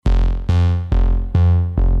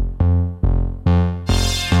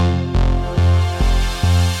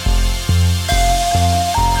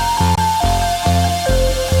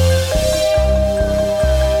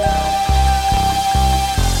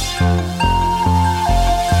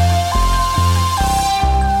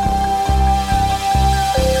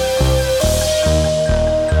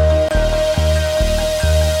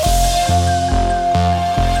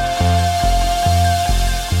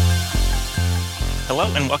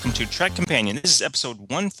and welcome to Trek Companion. This is episode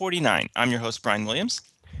 149. I'm your host, Brian Williams.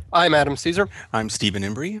 I'm Adam Caesar. I'm Stephen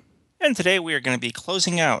Embry. And today we are going to be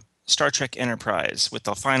closing out Star Trek Enterprise with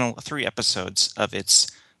the final 3 episodes of its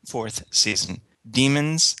 4th season.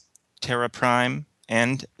 Demons, Terra Prime,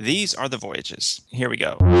 and These Are the Voyages. Here we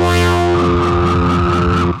go.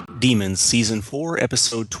 Demons, Season 4,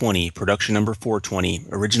 Episode 20, Production Number 420.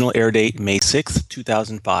 Original air date May 6th,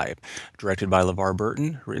 2005. Directed by LeVar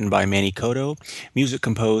Burton. Written by Manny Coto. Music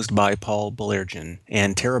composed by Paul Balergian.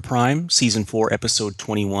 And Terra Prime, Season 4, Episode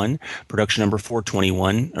 21. Production Number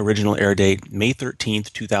 421. Original air date May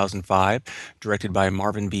 13th, 2005. Directed by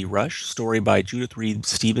Marvin B. Rush. Story by Judith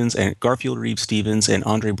Reeves-Stevens and Garfield Reeves-Stevens and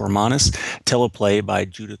Andre Bormanis. Teleplay by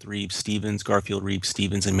Judith Reeves-Stevens, Garfield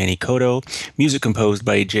Reeves-Stevens, and Manny Coto. Music composed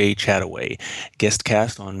by Jay Chataway. Guest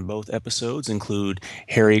cast on both episodes include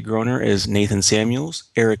Harry Groner as Nathan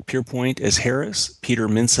Samuels, Eric Pierpoint as Harris, Peter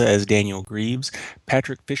Mensah as Daniel Greaves,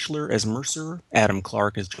 Patrick Fischler as Mercer, Adam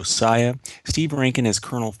Clark as Josiah, Steve Rankin as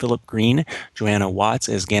Colonel Philip Green, Joanna Watts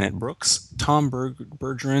as Gannett Brooks, Tom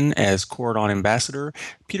Bergeron as Corridon Ambassador,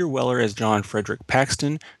 Peter Weller as John Frederick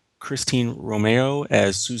Paxton, Christine Romeo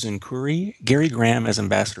as Susan Curry, Gary Graham as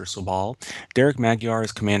Ambassador Sobal, Derek Magyar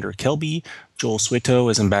as Commander Kelby, Joel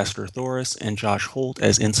Sueto as Ambassador Thoris, and Josh Holt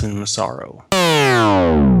as Ensign Massaro.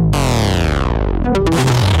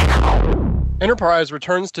 Enterprise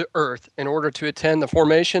returns to Earth in order to attend the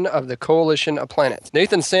formation of the Coalition of Planets.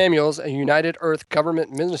 Nathan Samuels, a United Earth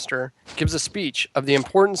government minister, gives a speech of the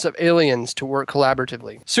importance of aliens to work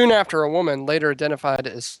collaboratively. Soon after, a woman, later identified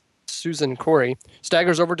as Susan Corey,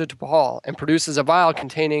 staggers over to T'Pol and produces a vial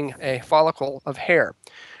containing a follicle of hair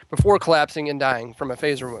before collapsing and dying from a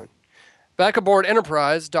phaser wound. Back aboard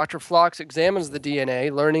Enterprise, Dr. Phlox examines the DNA,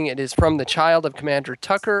 learning it is from the child of Commander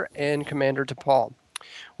Tucker and Commander T'Pol.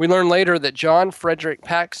 We learn later that John Frederick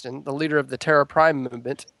Paxton, the leader of the Terra Prime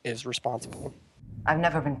movement, is responsible. I've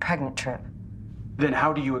never been pregnant, Trip. Then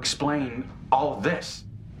how do you explain all of this?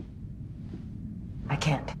 I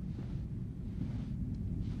can't.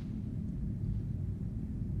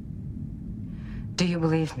 Do you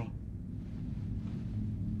believe me?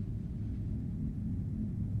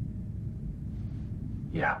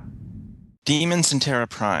 Yeah. Demons and Terra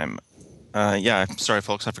Prime. Sorry,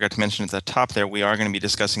 folks, I forgot to mention at the top there, we are going to be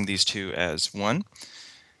discussing these two as one,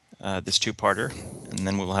 this two-parter, and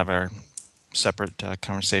then we will have our separate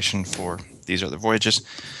conversation for These Are the Voyages.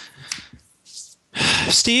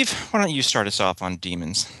 Steve, why don't you start us off on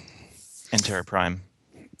Demons and Terra Prime?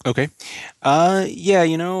 Okay.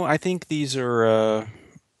 I think these are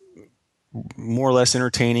more or less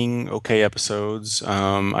entertaining, okay episodes.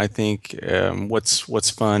 I think what's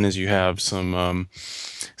fun is you have some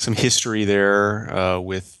history there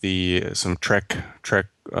with some Trek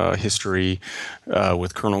history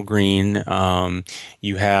with Colonel Green.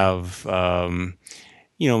 You have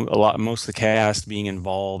most of the cast being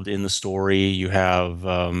involved in the story. You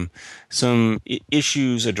have some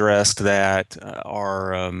issues addressed that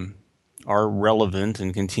are relevant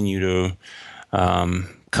and continue to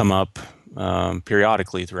come up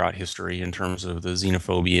periodically throughout history in terms of the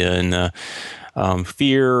xenophobia and the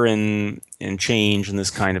fear and change and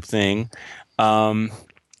this kind of thing. I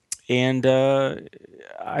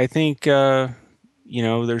think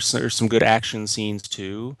there's some good action scenes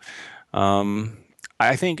too.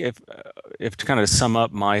 I think if to kind of sum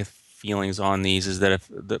up my feelings on these is that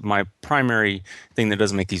my primary thing that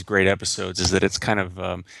doesn't make these great episodes is that it's kind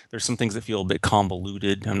of there's some things that feel a bit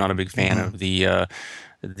convoluted. I'm not a big fan of the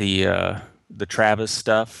Travis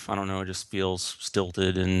stuff. I don't know, it just feels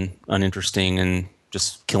stilted and uninteresting and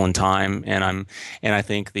just killing time. And I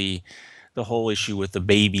think the whole issue with the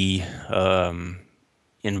baby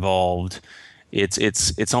involved,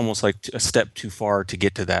 it's almost like a step too far to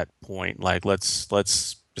get to that point. Like let's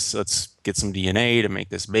get some DNA to make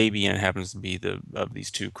this baby, and it happens to be of these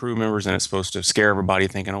two crew members, and it's supposed to scare everybody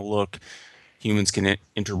thinking, oh look, humans can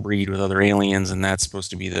interbreed with other aliens, and that's supposed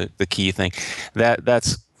to be the key thing.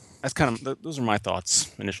 That's kind of, those are my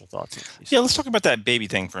initial thoughts. Yeah, let's talk about that baby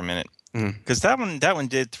thing for a minute, because that one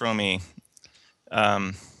did throw me.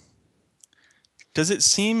 Does it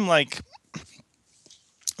seem like?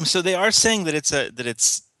 So they are saying that it's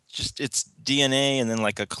DNA and then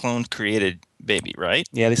like a cloned created baby, right?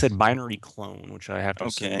 Yeah, they said binary clone, which I have to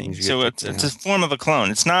Okay, so it's a form of a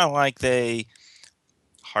clone. It's not like they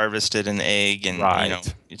harvested an egg and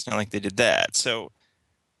right. It's not like they did that. So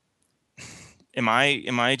am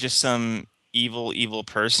I just some evil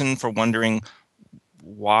person for wondering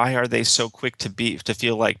why are they so quick to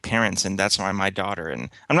feel like parents, and that's why my daughter, and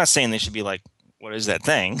I'm not saying they should be like, what is that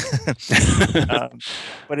thing?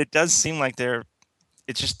 But it does seem like they're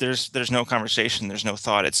it's just there's no conversation, there's no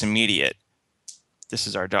thought. It's immediate. This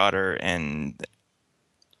is our daughter, and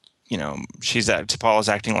T'Pol is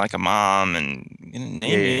acting like a mom, and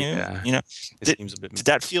Yeah. you know. It seems a bit. Did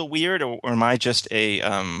that feel weird, or am I just a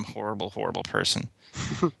horrible person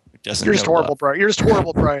who doesn't You're just know horrible, love? Brian. You're just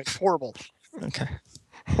horrible, Brian. Horrible. Okay.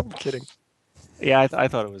 I'm kidding. Yeah, I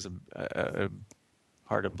thought it was a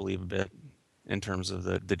hard to believe a bit in terms of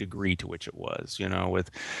the degree to which it was. Not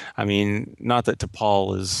that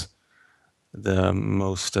T'Pol is the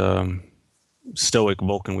most stoic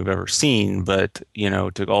Vulcan we've ever seen, but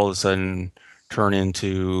to all of a sudden turn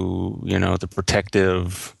into the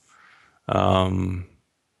protective,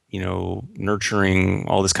 nurturing,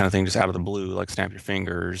 all this kind of thing just out of the blue, like snap your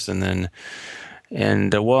fingers,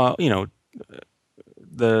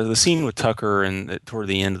 the scene with Tucker and toward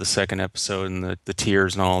the end of the second episode and the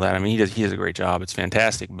tears and all that. I mean, he does a great job. It's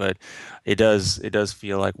fantastic, but it does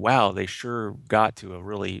feel like, wow, they sure got to a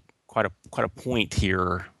really quite a point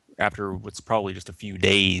here after what's probably just a few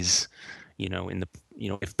days,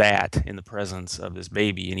 if that, in the presence of this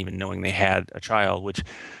baby, and even knowing they had a child, which,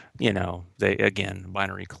 they, again,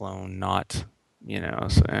 binary clone, not,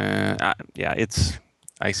 so, yeah,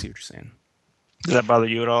 I see what you're saying. Does that bother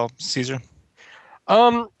you at all, Caesar?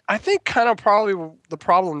 I think kind of probably the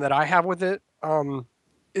problem that I have with it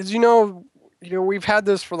is we've had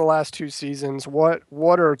this for the last 2 seasons. What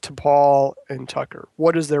are T'Pol and Tucker?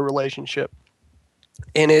 What is their relationship?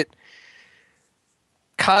 And it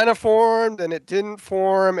kind of formed, and it didn't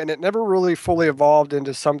form, and it never really fully evolved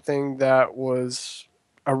into something that was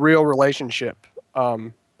a real relationship.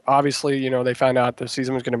 Obviously, they found out the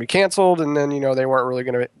season was going to be canceled, and then they weren't really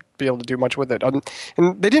going to be able to do much with it, and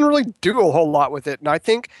they didn't really do a whole lot with it. And I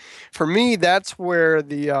think, for me, that's where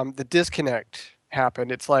the disconnect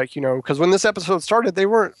happened. It's like because when this episode started,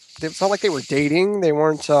 it's not like they were dating. They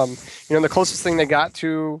weren't. The closest thing they got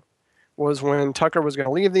to was when Tucker was going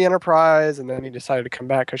to leave the Enterprise, and then he decided to come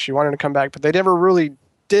back because she wanted to come back, but they never really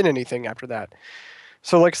did anything after that.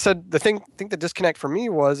 So, like I said, I think the disconnect for me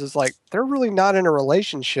is like they're really not in a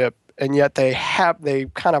relationship, and yet they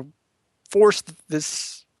kind of forced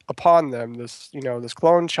this upon them, this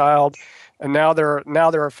clone child, and now they're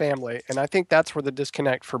a family, and I think that's where the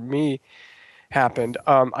disconnect for me happened.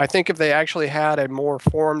 I think if they actually had a more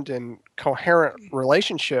formed and coherent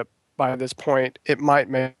relationship by this point, it might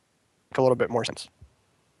make a little bit more sense.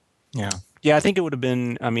 Yeah, I think it would have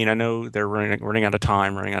been. I mean, I know they're running out of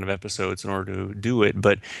time, running out of episodes in order to do it,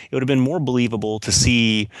 but it would have been more believable to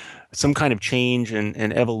see some kind of change and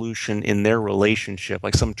evolution in their relationship,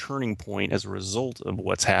 like some turning point as a result of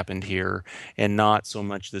what's happened here, and not so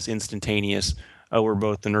much this instantaneous, oh, we're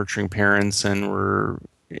both the nurturing parents and we're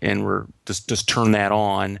just turn that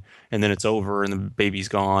on and then it's over and the baby's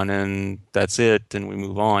gone and that's it and we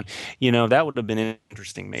move on. That would have been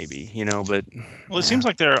interesting maybe, but Well, it seems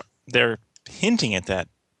like they're hinting at that.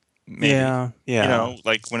 Maybe. Yeah.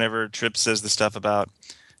 Like whenever Trip says the stuff about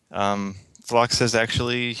Phlox says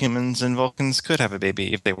actually humans and Vulcans could have a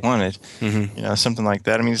baby if they wanted. Mm-hmm. Something like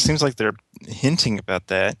that. I mean, it seems like they're hinting about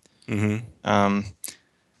that. Mm-hmm.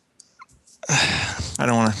 I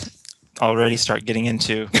don't want to already start getting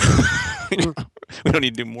into we don't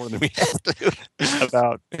need to do more than we have to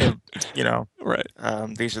about right.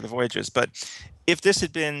 These are the voyages. But if these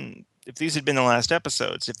had been the last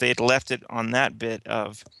episodes, if they had left it on that bit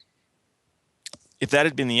of, if that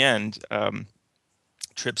had been the end,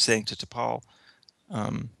 Trip saying to T'Pol,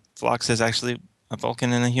 Phlox says actually a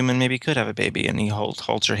Vulcan and a human maybe could have a baby, and he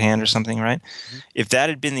holds her hand or something, right? Mm-hmm. If that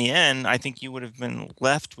had been the end, I think you would have been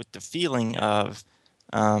left with the feeling of,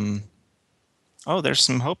 oh, there's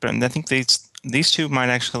some hope, and I think these two might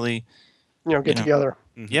actually, get together.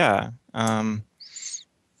 Yeah.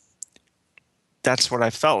 That's what I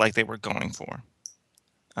felt like they were going for.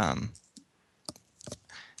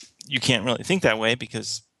 You can't really think that way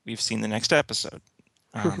because we've seen the next episode.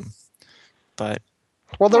 But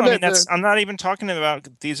I'm not even talking about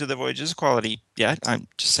These Are the Voyages quality yet. I'm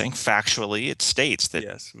just saying factually it states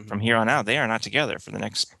that from here on out they are not together for the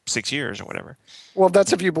next 6 years or whatever. Well,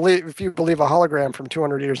 that's if you believe a hologram from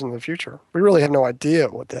 200 years in the future. We really have no idea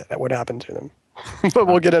what would happen to them. But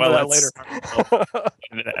we'll get into that later.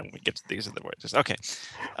 When we get to These Are the Voyages. Okay.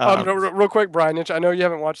 Real quick, Brian, I know you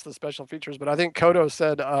haven't watched the special features, but I think Kodo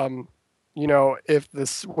said,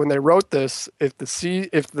 when they wrote this, if the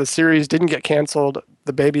series didn't get canceled,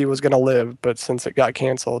 the baby was going to live. But since it got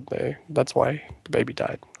canceled, that's why the baby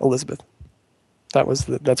died. Elizabeth.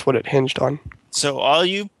 That's what it hinged on. So all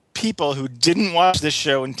you people who didn't watch this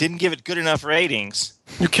show and didn't give it good enough ratings,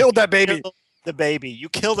 you killed that baby. You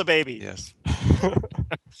kill the baby. Yes.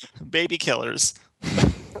 Baby killers.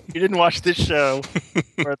 You didn't watch this show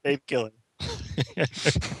or a babe killer.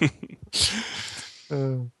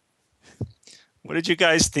 What did you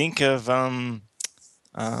guys think of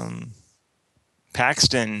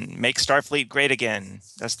Paxton? Make Starfleet great again.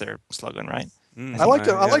 That's their slogan, right? I liked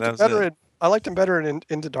him. I yeah, liked that him was better. it. I liked him better in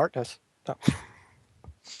Into Darkness. No,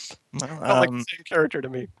 Well, felt like the same character to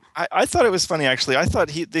me. I thought it was funny actually. I thought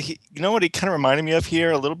he you know what he kind of reminded me of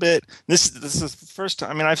here a little bit. This is the first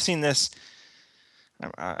time. I mean, I've seen this.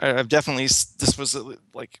 I've definitely, this was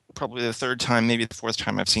like probably the third time, maybe the fourth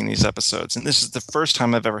time I've seen these episodes, and this is the first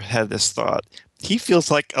time I've ever had this thought. He feels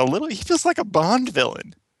like a Bond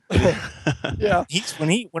villain. Yeah.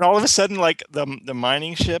 When all of a sudden like the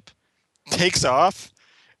mining ship takes off,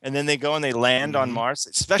 and then they go and they land on Mars,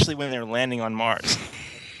 especially when they're landing on Mars.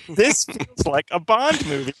 This feels like a Bond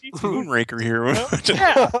movie. Moonraker hero.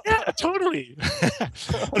 Yeah, totally.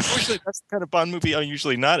 Unfortunately, that's the kind of Bond movie I'm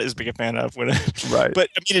usually not as big a fan of. Right. But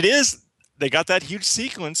I mean, it is. They got that huge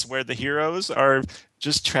sequence where the heroes are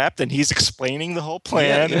just trapped, and he's explaining the whole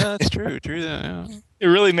plan. Yeah, that's true. True that. Yeah. It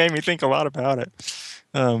really made me think a lot about it.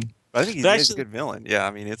 I think he's But a actually- good villain. Yeah,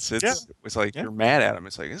 I mean, it's Yeah. like Yeah. you're mad at him.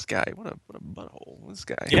 It's like this guy, what a butthole. This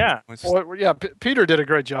guy. Yeah. It's- Well, yeah. Peter did a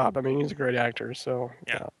great job. I mean, he's a great actor. So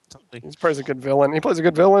Yeah, totally. he plays a good villain. He plays a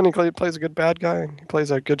good villain. He plays a good bad guy. He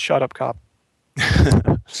plays a good shut up cop.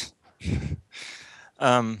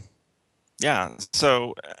 Yeah.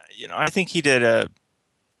 So I think he did a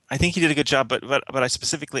good job. But I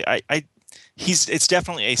specifically, it's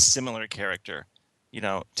definitely a similar character,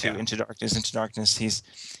 to Into Darkness. Into Darkness, he's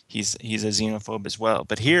a xenophobe as well.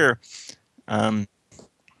 But here, I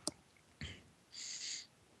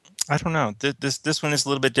don't know. This one is a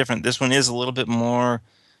little bit different. This one is a little bit more,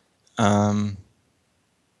 I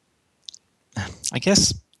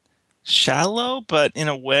guess, shallow, but in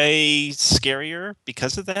a way scarier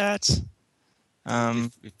because of that.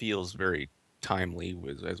 it feels very timely,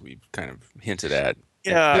 as we've kind of hinted at.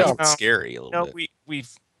 Yeah, It's you know, scary a little bit. we've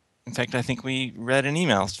in fact, I think we read an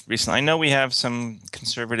email recently. I know we have some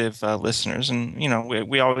conservative listeners, and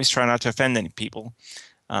we always try not to offend any people.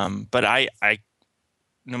 But I,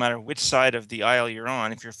 no matter which side of the aisle you're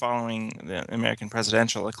on, if you're following the American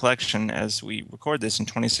presidential election as we record this in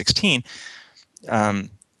 2016,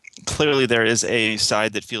 clearly there is a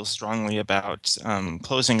side that feels strongly about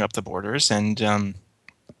closing up the borders. And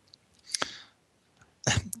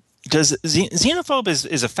xenophobe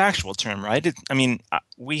is a factual term, right?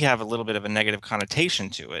 We have a little bit of a negative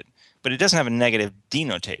connotation to it, but it doesn't have a negative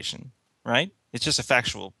denotation, right? It's just a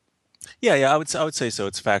factual. Yeah, I would say so.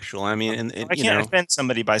 It's factual. I mean, and I can't offend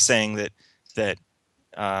somebody by saying that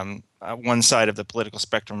one side of the political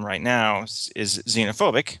spectrum right now is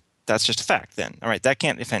xenophobic. That's just a fact. Then, all right, that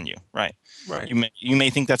can't offend you, right? Right. You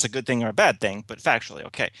may think that's a good thing or a bad thing, but factually,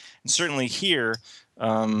 okay. And certainly here,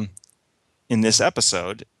 in this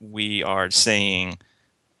episode, we are saying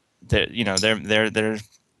that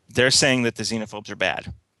they're saying that the xenophobes are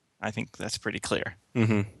bad. I think that's pretty clear.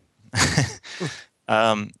 Mm-hmm.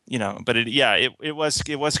 But it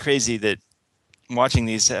was crazy that watching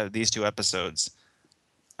these two episodes,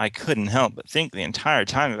 I couldn't help but think the entire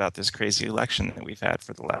time about this crazy election that we've had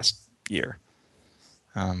for the last year.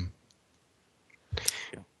 And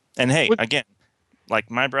hey, again, like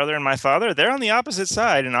my brother and my father, they're on the opposite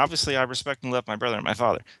side, and obviously I respect and love my brother and my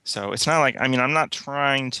father. So it's not like, I'm not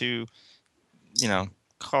trying to,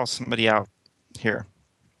 call somebody out here.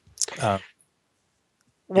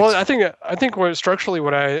 Well, I think structurally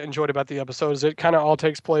what I enjoyed about the episode is it kind of all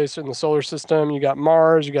takes place in the solar system. You got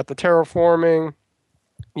Mars, you got the terraforming,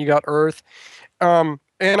 you got Earth, and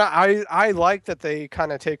I like that they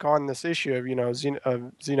kind of take on this issue of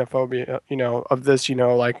xenophobia, of this,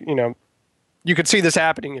 you could see this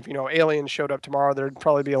happening if aliens showed up tomorrow. There'd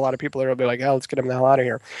probably be a lot of people that would be like, "Oh, let's get them the hell out of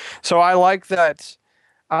here." So I like that.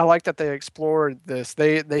 I like that they explored this.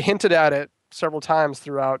 They hinted at it several times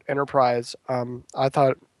throughout Enterprise. I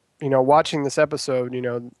thought, watching this episode,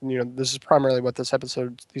 this is primarily what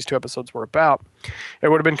these two episodes were about. It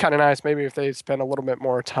would have been kind of nice maybe if they spent a little bit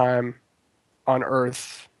more time on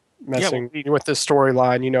Earth messing with this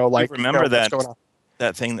storyline. Remember what's going on.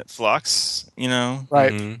 that thing that Phlox,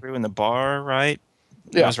 Right. threw in the bar, right?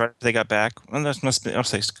 Yeah. That was right after they got back. Well, that must be,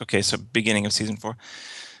 okay, so beginning of season 4.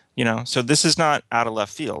 So this is not out of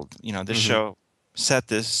left field. This show set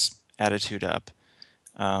this attitude up.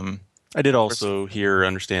 I did also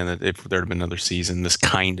understand that if there had been another season, this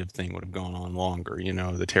kind of thing would have gone on longer,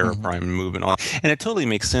 the Terra Prime movement on. And it totally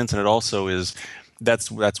makes sense. And it also is,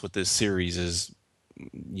 that's what this series is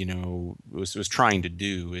was trying to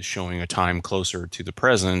do, is showing a time closer to the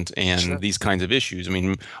present and Sure. these kinds of issues. I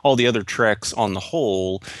mean, all the other Treks on the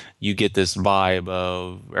whole, you get this vibe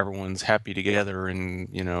of everyone's happy together and,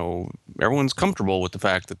 everyone's comfortable with the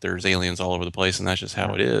fact that there's aliens all over the place and that's just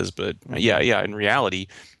how it is. But yeah, in reality,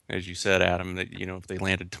 as you said, Adam, that, if they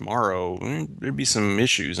landed tomorrow, there'd be some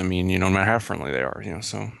issues. I mean, no matter how friendly they are,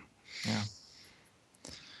 so. Yeah.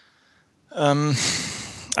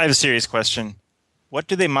 I have a serious question. What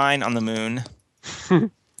do they mine on the moon?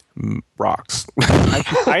 Rocks. I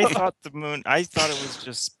thought it was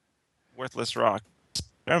just worthless rock.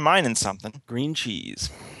 They're mining something. Green cheese.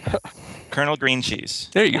 Colonel Green Cheese.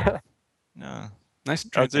 There you go. No. Nice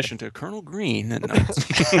transition to Colonel Green.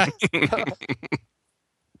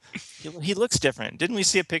 He looks different. Didn't we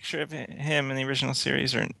see a picture of him in the original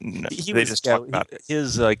series, or no, He they was just talked about it?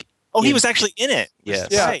 his He was actually in it. Yes.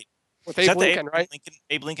 Yeah. Right. With Is Abe that the Lincoln, right?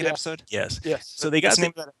 Abe Lincoln Yeah. episode? Yes. Yes. So they got What's the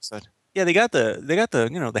name of that episode? Yeah, they got the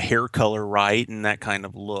the hair color right and that kind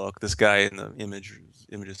of look. This guy in the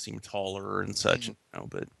images seemed taller and such,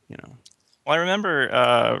 but. Well, I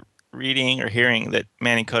remember reading or hearing that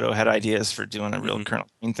Manny Koto had ideas for doing a real Colonel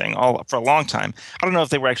Green thing for a long time. I don't know if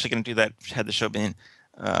they were actually going to do that had the show been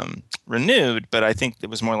renewed, but I think it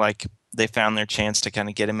was more like they found their chance to kind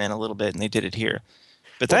of get him in a little bit, and they did it here.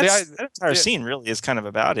 But that entire scene really is kind of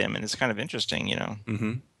about him, and it's kind of interesting,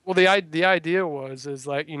 Mm-hmm. Well, the idea is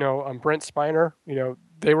like, Brent Spiner,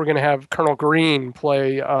 they were going to have Colonel Green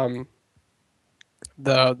play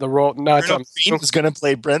the role. Not Colonel Green was going to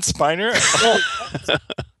play Brent Spiner.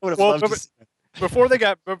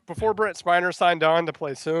 before Brent Spiner signed on to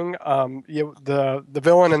play Soong, the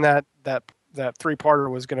villain in that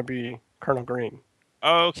 3-parter was going to be Colonel Green.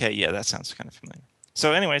 Oh, okay, yeah, that sounds kind of familiar.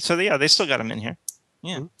 So anyway, they still got him in here.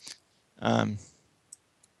 Yeah.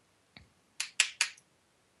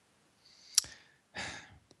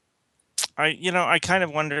 I kind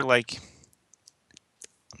of wonder, like,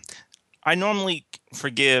 I normally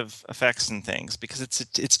forgive effects and things because it's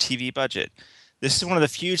TV budget. This is one of the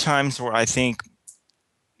few times where I think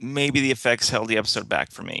maybe the effects held the episode back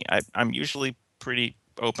for me. I'm usually pretty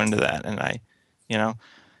open to that, and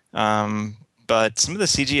but some of the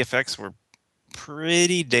CG effects were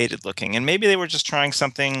pretty dated looking, and maybe they were just trying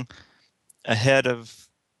something ahead of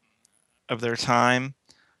their time.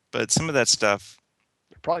 But some of that stuff,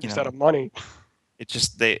 Probably just out of money.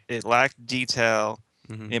 It lacked detail,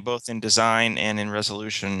 both in design and in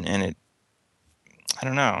resolution, and I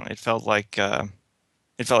don't know. It felt like it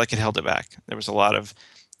held it back. There was a lot of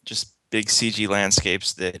just big CG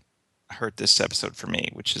landscapes that hurt this episode for me,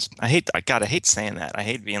 which is I hate saying that. I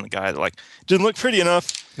hate being the guy that like didn't look pretty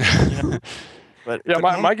enough. But yeah,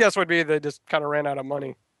 my guess would be they just kind of ran out of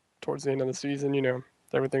money towards the end of the season.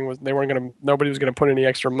 Nobody was gonna put any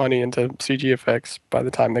extra money into CG effects by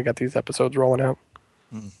the time they got these episodes rolling out.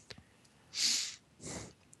 Do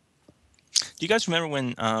you guys remember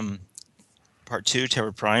when Part 2,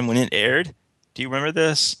 Terror Prime, when it aired? Do you remember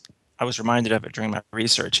this? I was reminded of it during my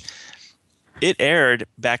research. It aired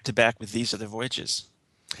back to back with These Are the Voyages.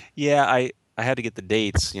 Yeah, I had to get the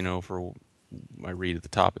dates, for my read at the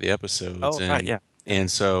top of the episodes. Right, yeah.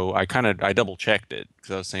 And so I double checked it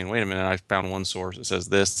because I was saying, wait a minute, I found one source that says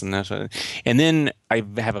this and that. And then I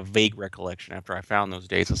have a vague recollection after I found those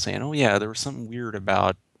dates of saying, oh yeah, there was something weird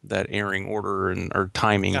about that airing order or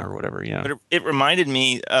timing or whatever. Yeah. But it reminded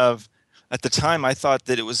me of, at the time, I thought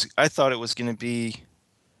it was going to be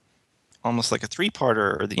almost like a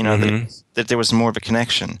 3-parter, or that there was more of a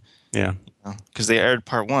connection. Yeah. Because they aired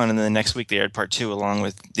Part 1, and then the next week they aired Part 2 along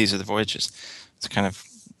with These Are the Voyages. It's kind of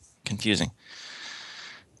confusing.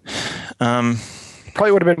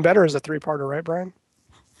 Probably would have been better as a 3-parter, right, Brian?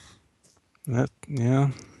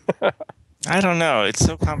 Yeah. I don't know. It's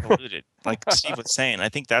so convoluted. Like Steve was saying, I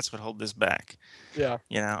think that's what held this back. Yeah.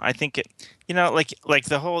 I think it. Like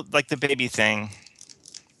the whole the baby thing.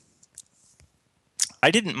 I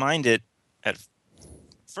didn't mind it at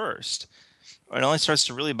first. It only starts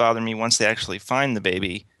to really bother me once they actually find the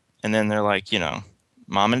baby, and then they're like,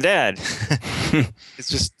 Mom and Dad.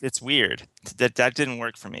 It's weird. That didn't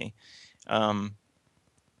work for me.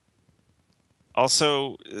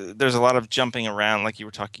 Also, there's a lot of jumping around, like you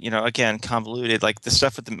were talking. Again, convoluted. Like the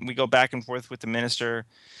stuff we go back and forth with the minister,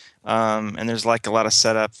 and there's like a lot of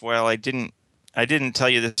setup. Well, I didn't tell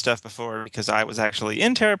you this stuff before because I was actually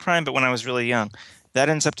in Terra Prime, but when I was really young, that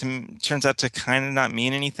turns out to kind of not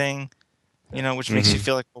mean anything. Which makes you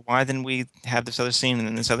feel like, well, why didn't we have this other scene and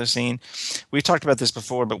then this other scene? We've talked about this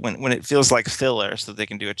before, but when it feels like filler so that they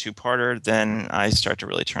can do a 2-parter, then I start to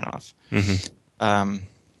really turn off. I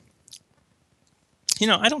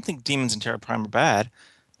don't think Demons in Terra Prime are bad.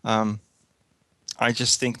 I I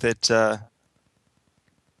just think that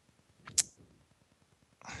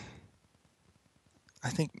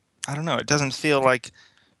I don't know. It doesn't feel like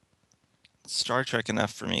Star Trek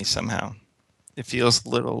enough for me somehow. It feels a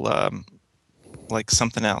little like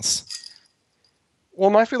something else. Well,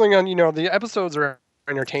 my feeling on, the episodes are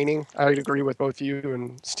entertaining. I'd agree with both you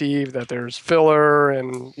and Steve that there's filler,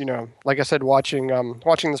 and like I said, watching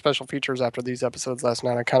the special features after these episodes last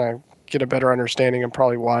night, I kind of get a better understanding of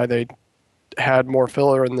probably why they had more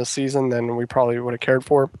filler in this season than we probably would have cared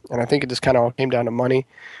for, and I think it just kind of came down to money.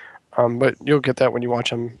 But you'll get that when you watch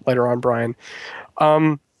them later on, Brian.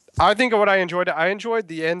 I think what I enjoyed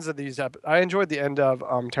the ends of these. I enjoyed the end of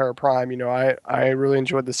Terra Prime. I really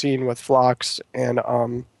enjoyed the scene with Phlox and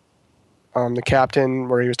the captain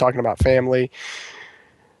where he was talking about family.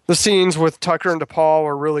 The scenes with Tucker and DePaul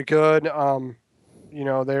were really good.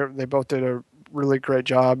 They both did a really great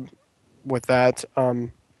job with that.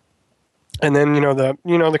 And then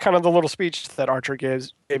the kind of the little speech that Archer gave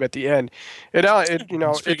at the end, it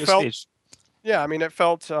felt Speech. yeah. I mean, it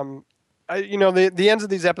felt the ends of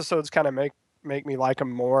these episodes kind of make me like them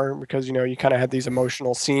more because you kind of had these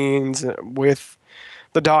emotional scenes with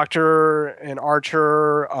the Doctor and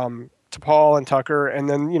Archer, T'Pol and Tucker, and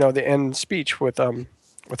then the end speech with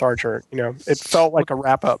Archer. It felt like a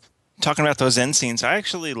wrap up. Talking about those end scenes, I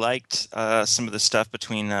actually liked some of the stuff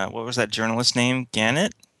between what was that journalist name?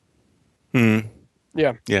 Gannett? Hmm.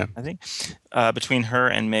 Yeah. I think between her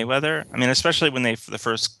and Mayweather. I mean, especially when their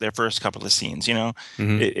first couple of scenes,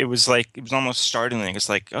 Mhm. it was like it was almost startling. It's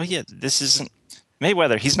like, oh yeah, this isn't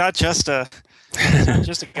Mayweather. He's not just a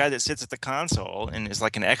guy that sits at the console and is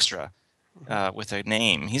like an extra with a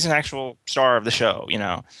name. He's an actual star of the show,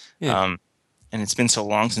 Yeah. And it's been so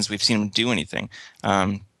long since we've seen him do anything.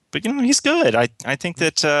 But he's good. I think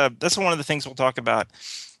that that's one of the things we'll talk about.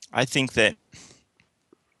 I think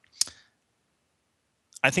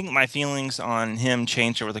my feelings on him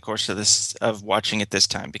changed over the course of watching it this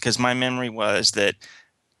time because my memory was that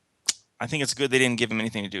I think it's good they didn't give him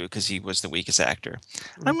anything to do because he was the weakest actor.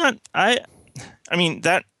 I mean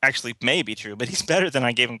that actually may be true, but he's better than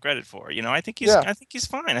I gave him credit for. I think he's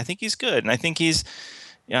fine. I think he's good, and I think he's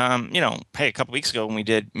hey, a couple weeks ago when we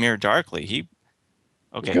did Mirror Darkly,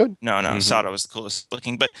 okay, good. no, Mhm. Sato was the coolest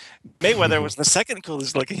looking, but Mayweather was the second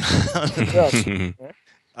coolest looking.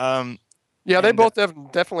 Yeah, they And, both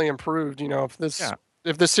have definitely improved. If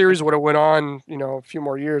this series would have went on, a few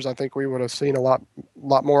more years, I think we would have seen a lot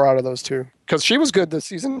more out of those two. Because she was good this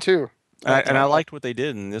season too. And I liked what they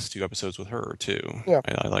did in this 2 episodes with her too. Yeah.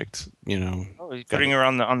 I liked, putting her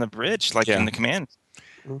on the bridge, like in the command.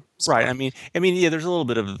 Right. I mean, yeah. There's a little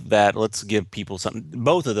bit of that. Let's give people something.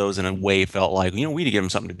 Both of those, in a way, felt like we need to give them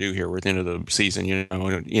something to do here. We're at the end of the season,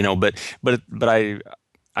 But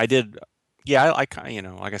I did. Yeah, I kind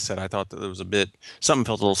of, like I said, I thought that there was something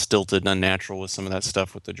felt a little stilted and unnatural with some of that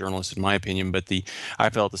stuff with the journalist, in my opinion. But I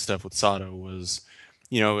felt the stuff with Sato was,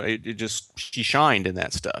 it just, she shined in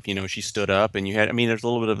that stuff. She stood up, and there's a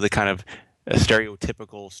little bit of the kind of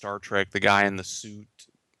stereotypical Star Trek, the guy in the suit.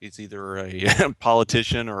 It's either a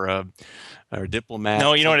politician or a diplomat.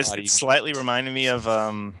 No, you know what? It slightly reminded me of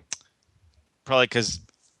probably because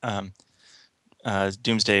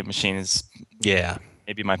Doomsday Machine is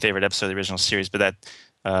maybe my favorite episode of the original series, but that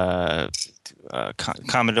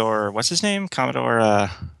Commodore, what's his name? Commodore.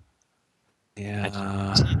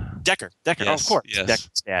 Decker. Yes, Oh, of course. yes.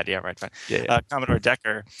 Decker's dad. Yeah, right. Fine. Yeah. Commodore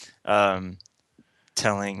Decker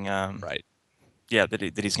telling Right. Yeah, that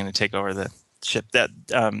he's going to take over the ship.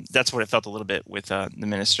 That's what it felt a little bit with the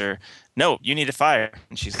minister. No, you need to fire,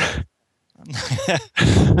 and she's like.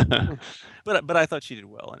 But I thought she did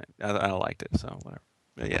well in it. I liked it, so whatever.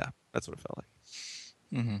 But yeah, that's what it felt like.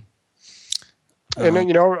 Mm-hmm. And then,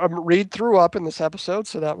 Reed threw up in this episode,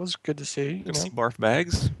 so that was good to see. See barf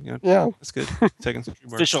bags. Yeah. That's good. Taking some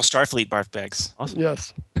barf. Official Starfleet barf bags. Awesome.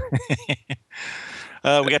 Yes. We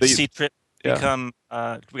got to see Trip become.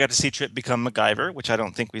 We got to see Trip become MacGyver, which I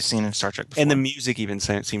don't think we've seen in Star Trek before. And the music even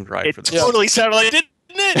seemed right for It this. totally sounded like it, didn't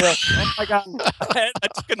it? Yeah. Oh my god! I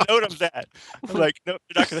took a note of that. I'm like, no,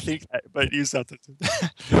 you're not going to think that, but you something.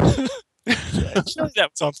 Surely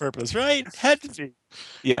that was on purpose, right? It had to be.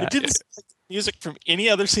 Yeah. It didn't sound like music from any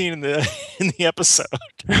other scene in the episode.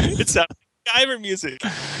 It sounded like MacGyver music.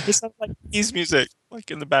 It sounded like his music,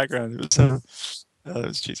 like in the background. It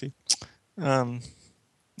was cheesy.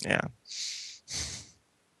 Yeah.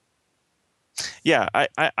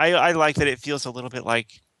 I like that it feels a little bit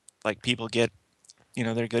like people get,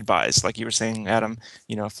 their goodbyes. Like you were saying, Adam,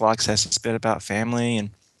 Phlox has this bit about family,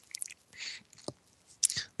 and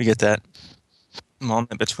we get that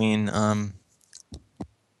moment between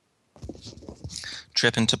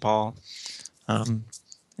Trip and T'Pol.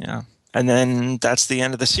 Yeah, and then that's the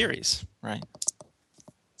end of the series, right?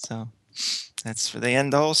 So that's for the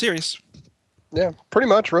end of the whole series. Yeah, pretty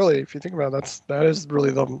much, really. If you think about it, that is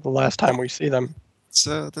really the last time we see them.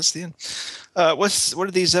 So that's the end. What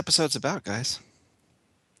are these episodes about, guys?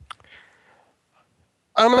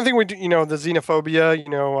 I think we do, the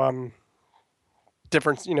xenophobia,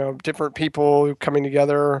 different people coming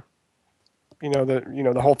together,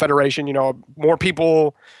 the whole federation, more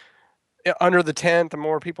people under the tent, the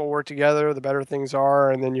more people work together, the better things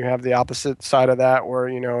are. And then you have the opposite side of that where,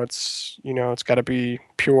 it's got to be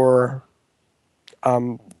pure.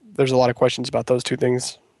 There's a lot of questions about those two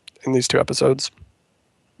things in these two episodes.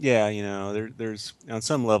 Yeah, there's on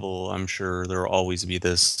some level, I'm sure there will always be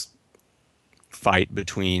this fight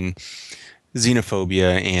between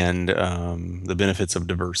xenophobia and the benefits of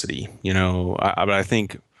diversity. But I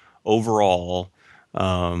think overall,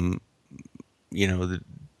 the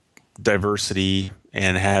diversity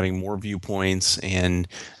and having more viewpoints and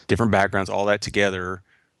different backgrounds, all that together,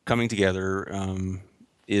 coming together,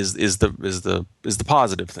 is the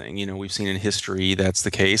positive thing. We've seen in history that's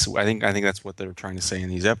the case. I think that's what they're trying to say in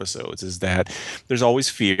these episodes, is that there's always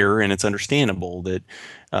fear, and it's understandable that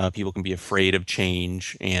people can be afraid of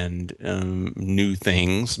change and new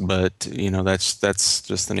things, but that's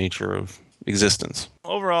just the nature of existence.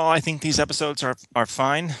 Overall, I think these episodes are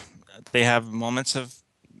fine. They have moments of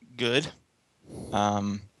good.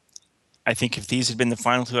 I think if these had been the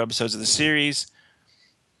final two episodes of the series,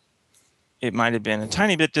 it might have been a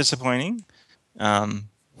tiny bit disappointing. But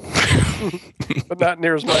not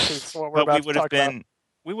near as much as what we're about to talk about.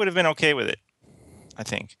 We would have been okay with it, I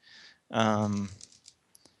think. I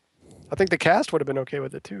think the cast would have been okay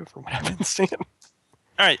with it too, from what I've been seeing.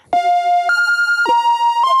 All right.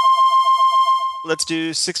 Let's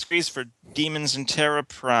do 6 degrees for Demons in Terra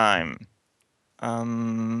Prime.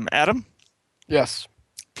 Adam? Yes.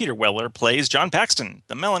 Peter Weller plays John Paxton,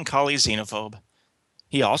 the melancholy xenophobe.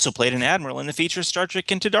 He also played an admiral in the feature Star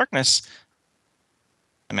Trek Into Darkness.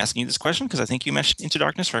 I'm asking you this question because I think you mentioned Into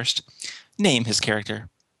Darkness first. Name his character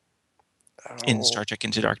in Star Trek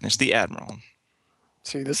Into Darkness, the admiral.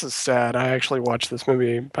 See, this is sad. I actually watched this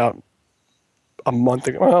movie about a month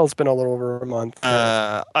ago. Well, it's been a little over a month.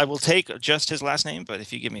 I will take just his last name, but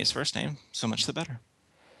if you give me his first name, so much the better.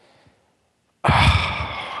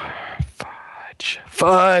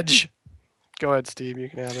 Fudge. Go ahead, Steve. You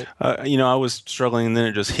can have it. I was struggling, and then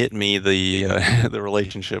it just hit me, the the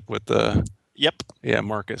relationship with the. Yep. Yeah,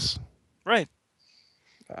 Marcus. Right.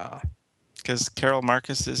 Because Carol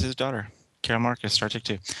Marcus is his daughter. Carol Marcus, Star Trek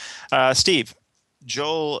 2. Steve,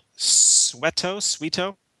 Joel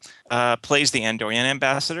Sweeto plays the Andorian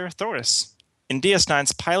ambassador, Thoris. In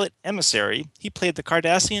DS9's pilot Emissary, he played the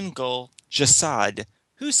Cardassian gull, Jasad,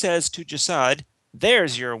 who says to Jasad,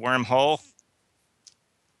 "There's your wormhole."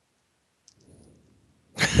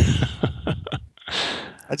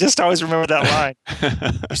 I just always remember that line.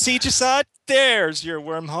 You see, Jasad? There's your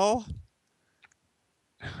wormhole.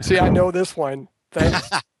 See, I know this one. Thanks,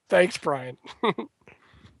 thanks, Brian.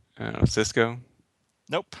 Cisco?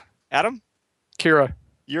 Nope. Adam? Kira.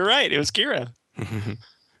 You're right. It was Kira.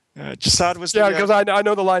 Jasad was because I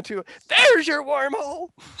know the line too. There's your wormhole.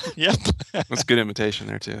 Yep. That's good imitation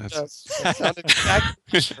there too. Yes, that sounded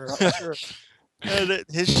exactly sure.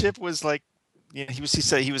 His ship was like, he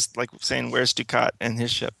said he was like saying, "Where's Ducat?" and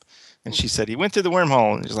his ship, and she said he went through the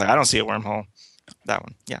wormhole, and he's like, "I don't see a wormhole." That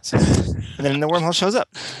one, yeah. So, and then the wormhole shows up.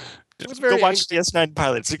 Go watch DS9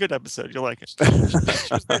 Pilot. It's a good episode. You'll like it.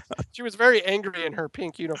 She was very angry in her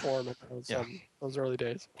pink uniform in those early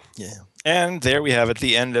days. Yeah. And there we have it,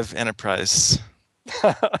 the end of Enterprise.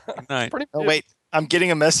 Oh, wait. I'm getting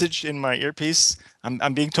a message in my earpiece.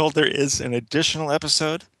 I'm being told there is an additional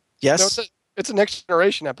episode. Yes? No, it's a Next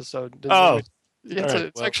Generation episode.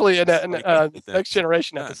 It's actually a Next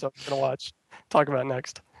Generation episode we're going to talk about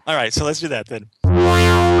next. All right. So let's do that then.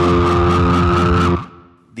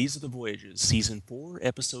 These Are the Voyages, Season 4,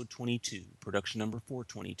 Episode 22, Production Number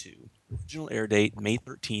 422. Original air date May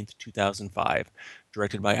 13th, 2005.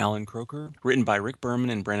 Directed by Alan Croker. Written by Rick Berman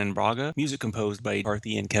and Brandon Braga. Music composed by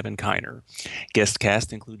Carthy and Kevin Kiner. Guest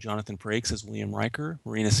cast include Jonathan Frakes as William Riker,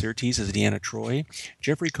 Marina Sirtis as Deanna Troi,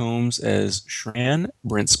 Jeffrey Combs as Shran,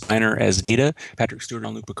 Brent Spiner as Data, Patrick Stewart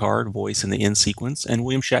and Luke Picard, voice in the end sequence, and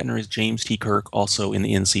William Shatner as James T. Kirk, also in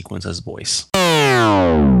the end sequence as voice.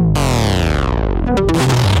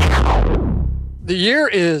 The year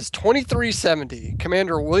is 2370.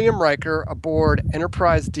 Commander William Riker aboard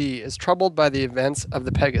Enterprise D is troubled by the events of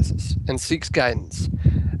the Pegasus and seeks guidance.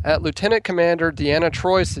 At Lieutenant Commander Deanna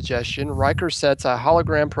Troy's suggestion, Riker sets a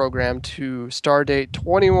hologram program to stardate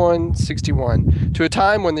 2161 to a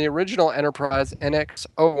time when the original Enterprise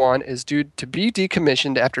NX-01 is due to be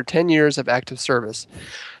decommissioned after 10 years of active service.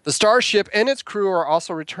 The starship and its crew are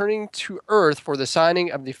also returning to Earth for the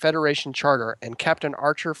signing of the Federation Charter, and Captain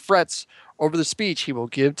Archer frets over the speech he will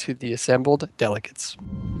give to the assembled delegates.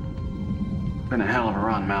 Been a hell of a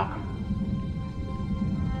run, Malcolm.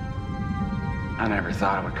 I never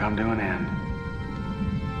thought it would come to an end.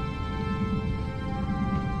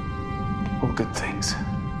 All good things.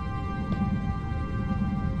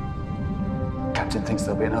 Captain thinks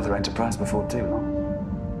there'll be another Enterprise before too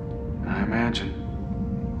long. I imagine.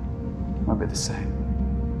 Won't be the same.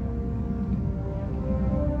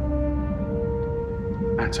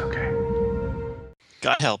 That's okay.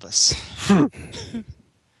 God help us.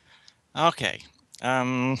 Okay.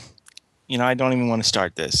 I don't even want to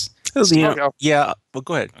start this. Yeah, well,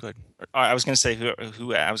 go ahead. I was going to say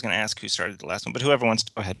who I was going to ask who started the last one, but whoever wants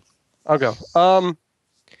to go ahead. I'll go.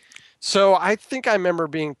 So I think I remember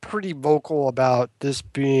being pretty vocal about this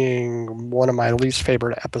being one of my least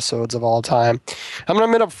favorite episodes of all time. I'm going to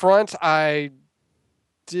admit up front, I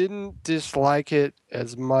didn't dislike it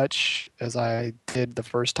as much as I did the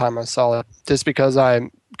first time I saw it, just because I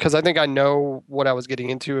think I know what I was getting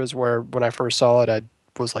into. Is where when I first saw it, I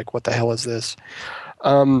was like, what the hell is this?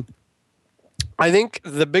 I think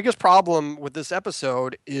the biggest problem with this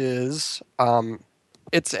episode is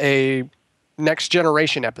it's a Next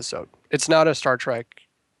Generation episode. It's not a Star Trek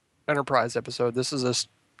Enterprise episode. This is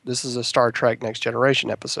a Star Trek Next Generation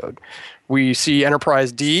episode. We see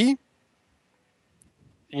Enterprise D,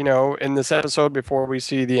 in this episode before we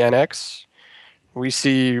see the NX. We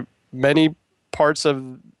see many parts of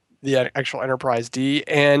the actual Enterprise D,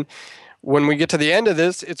 and when we get to the end of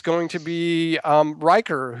this, it's going to be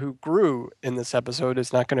Riker who grew in this episode.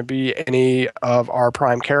 It's not going to be any of our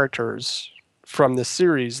prime characters from this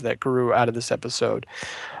series that grew out of this episode.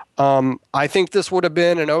 I think this would have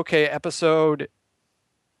been an okay episode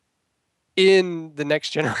in the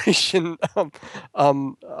Next Generation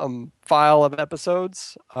file of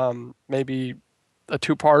episodes. Maybe a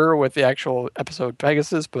two-parter with the actual episode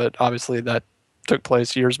Pegasus, but obviously that took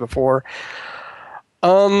place years before.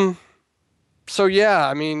 So yeah,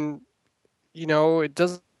 I mean, it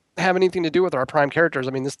doesn't have anything to do with our prime characters.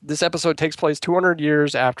 I mean, this episode takes place 200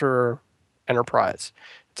 years after Enterprise.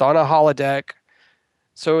 It's on a holodeck,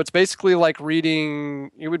 so it's basically like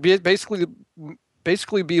reading. It would be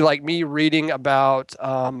basically be like me reading about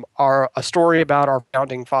a story about our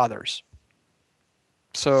founding fathers.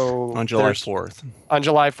 So on July 4th. On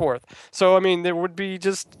July 4th. So I mean, it would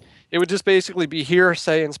just basically be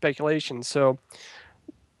hearsay and speculation. So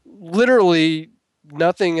literally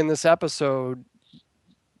nothing in this episode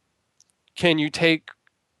can you take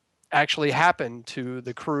actually happen to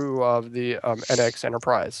the crew of the NX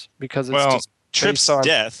Enterprise, because it's just Trip's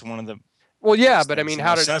death, one of the but I mean,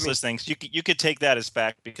 how did senseless things? You could take that as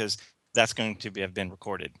fact because that's going to have been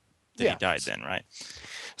recorded that he died then, right?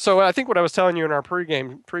 So I think what I was telling you in our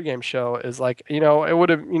pregame show is like, it would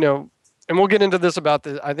have, and we'll get into this about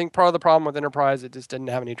the. I think part of the problem with Enterprise, it just didn't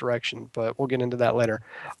have any direction, but we'll get into that later.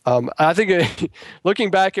 I think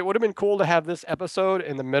looking back, it would have been cool to have this episode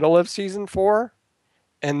in the middle of season 4,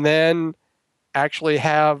 and then actually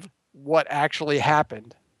have what actually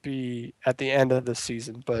happened be at the end of the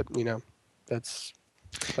season. But that's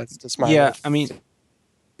just my life. I mean,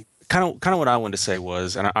 kind of what I wanted to say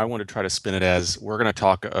was, and I want to try to spin it as we're going to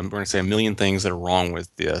talk. We're going to say a million things that are wrong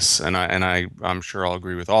with this, and I'm sure I'll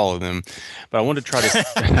agree with all of them. But I want to try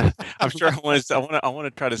to. I want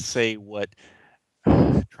to try to say what.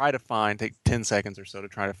 Try to take 10 seconds or so to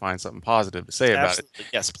try to find something positive to say about it.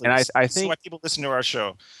 Yes, please. And I think this is why people listen to our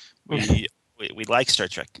show. We like Star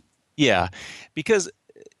Trek. Yeah, because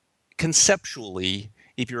conceptually,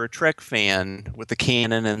 if you're a Trek fan with the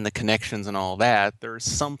canon and the connections and all that, there's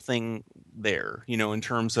something there, in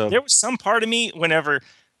terms of. There was some part of me whenever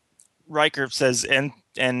Riker says, and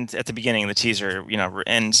at the beginning of the teaser,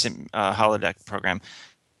 end holodeck program.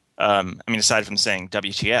 I mean, aside from saying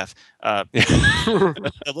WTF, a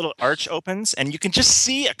little arch opens and you can just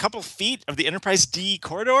see a couple feet of the Enterprise D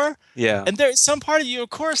corridor. Yeah. And there's some part of you,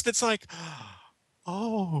 of course, that's like,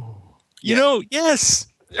 yes.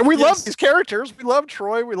 And we love these characters. We love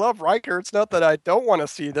Troy. We love Riker. It's not that I don't want to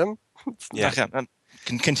see them.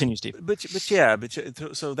 Continue, Steve.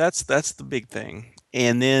 So that's the big thing.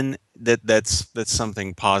 And then that's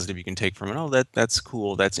something positive you can take from it. Oh, that's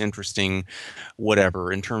cool. That's interesting.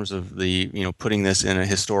 Whatever, in terms of the putting this in a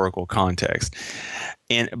historical context.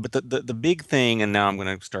 But the big thing, and now I'm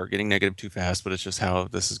going to start getting negative too fast, but it's just how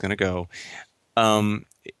this is going to go.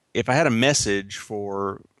 If I had a message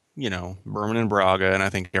for, Berman and Braga, and I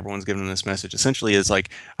think everyone's given this message, essentially is like,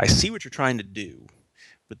 I see what you're trying to do,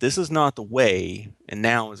 but this is not the way, and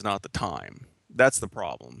now is not the time. That's the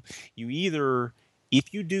problem. You either,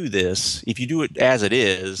 if you do this, if you do it as it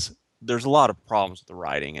is, there's a lot of problems with the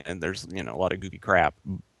writing, and there's, a lot of goofy crap.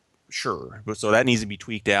 Sure, but so that needs to be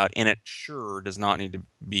tweaked out, and it sure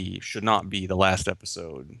should not be the last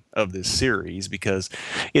episode of this series, because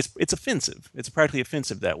it's offensive. It's practically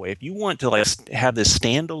offensive that way. If you want to have this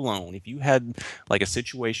stand alone, if you had like a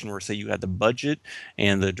situation where, say, you had the budget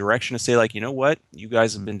and the direction to say, like, you know what, you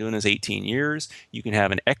guys have been doing this 18 years, you can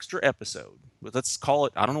have an extra episode. But let's call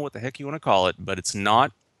it, I don't know what the heck you want to call it, but it's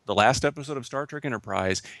not the last episode of Star Trek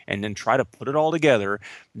Enterprise, and then try to put it all together,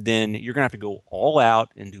 then you're going to have to go all out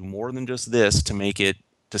and do more than just this to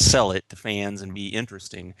sell it to fans and be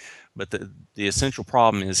interesting. But the essential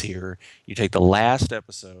problem is here, you take the last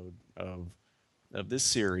episode of this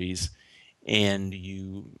series, and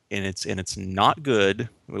it's not good.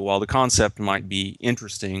 While the concept might be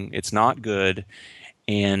interesting, it's not good,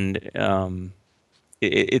 and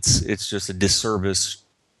it's just a disservice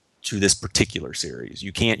to this particular series.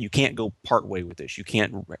 You can't go part way with this. You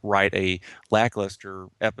can't write a lackluster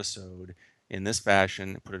episode in this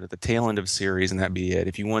fashion, put it at the tail end of a series, and that be it.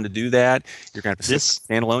 If you want to do that, you're going to have to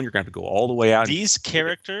stand alone. You're going to have to go all the way out. These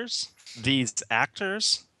characters, these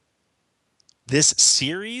actors, this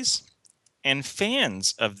series, and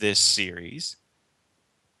fans of this series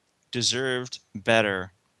deserved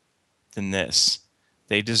better than this.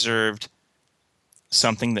 They deserved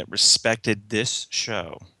something that respected this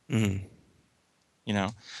show. Mm-hmm.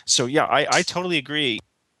 So yeah, I totally agree.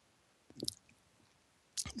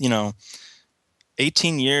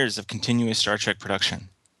 18 years of continuous Star Trek production.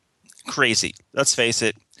 Crazy. Let's face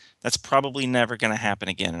it. That's probably never going to happen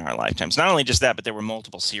again in our lifetimes. Not only just that, but there were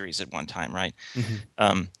multiple series at one time, right?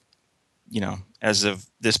 Mm-hmm. As of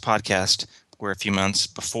this podcast, we're a few months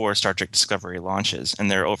before Star Trek Discovery launches,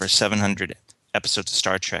 and there are over 700 episodes of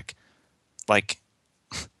Star Trek. Like,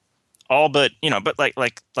 all but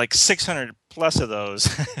 600 plus of those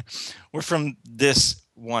were from this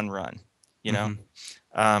one run.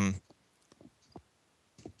 Mm-hmm.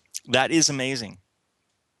 That is amazing,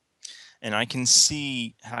 and I can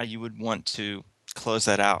see how you would want to close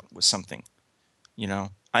that out with something. I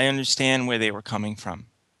understand where they were coming from.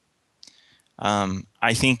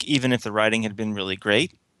 I think even if the writing had been really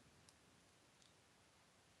great,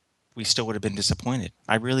 we still would have been disappointed.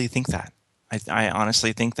 I really think that. I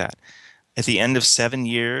honestly think that. At the end of 7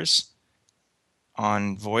 years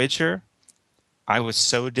on Voyager, I was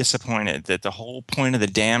so disappointed that the whole point of the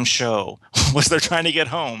damn show was they're trying to get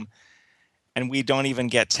home, and we don't even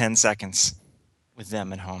get 10 seconds with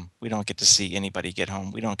them at home. We don't get to see anybody get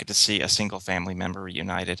home. We don't get to see a single family member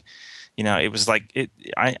reunited. It was like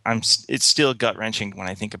it's still gut-wrenching when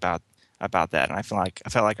I think about that, and I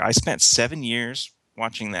felt like I spent 7 years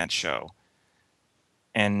watching that show,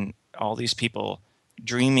 and all these people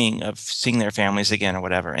dreaming of seeing their families again or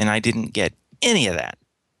whatever, and I didn't get any of that,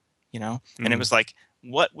 Mm-hmm. And it was like,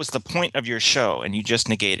 what was the point of your show? And you just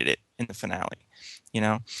negated it in the finale.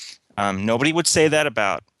 Nobody would say that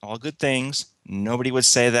about All Good Things. Nobody would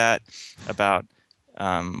say that about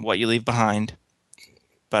What You Leave Behind.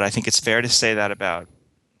 But I think it's fair to say that about,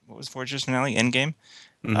 what was Voyager's finale? Endgame?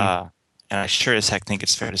 Mm-hmm. And I sure as heck think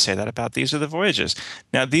it's fair to say that about These Are the Voyages.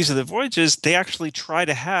 Now, These Are the Voyages, they actually try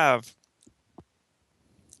to have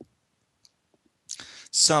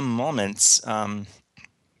some moments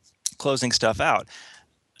closing stuff out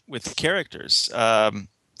with the characters.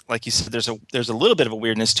 Like you said, there's a little bit of a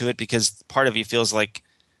weirdness to it, because part of you feels like,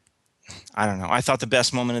 I don't know. I thought the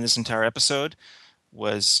best moment in this entire episode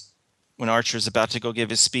was when Archer's about to go give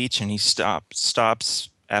his speech, and he stops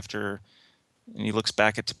after, and he looks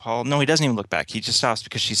back at T'Pol. No, he doesn't even look back. He just stops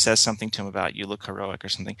because she says something to him about, you look heroic or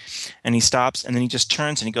something. And he stops, and then he just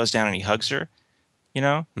turns and he goes down and he hugs her,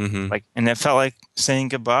 Mm-hmm. and it felt like saying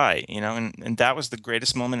goodbye, and that was the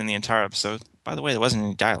greatest moment in the entire episode. By the way, there wasn't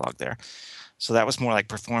any dialogue there. So that was more like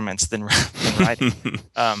performance than writing.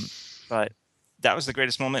 But that was the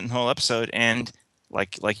greatest moment in the whole episode. And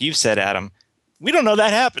like you said, Adam, we don't know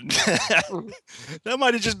that happened. That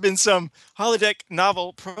might have just been some holodeck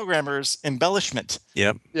novel programmer's embellishment.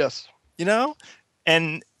 Yep. Yes.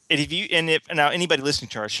 And if now anybody listening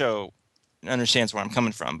to our show understands where I'm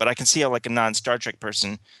coming from, but I can see how like a non-Star Trek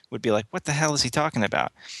person would be like, what the hell is he talking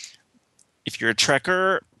about? If you're a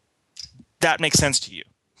Trekker, that makes sense to you.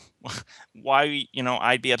 Why,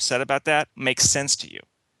 I'd be upset about that makes sense to you.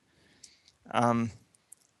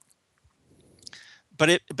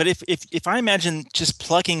 But if I imagine just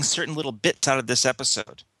plugging certain little bits out of this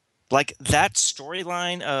episode, Like that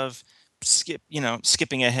storyline of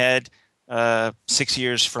skipping ahead 6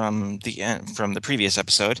 years from the previous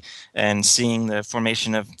episode and seeing the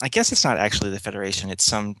formation of, I guess it's not actually the Federation, it's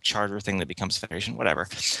some charter thing that becomes Federation, whatever.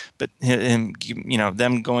 But him,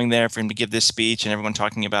 them going there for him to give this speech and everyone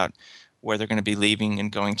talking about where they're going to be leaving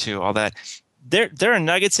and going to, all that. There are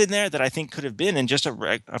nuggets in there that I think could have been in just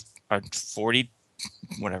a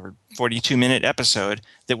 42-minute episode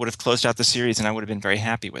that would have closed out the series, and I would have been very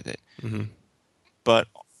happy with it. Mm-hmm. But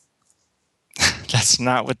that's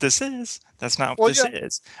not what this is. That's not what this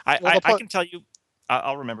is. I can tell you.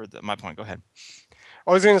 I'll remember my point. Go ahead.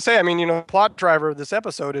 I was going to say, I mean, the plot driver of this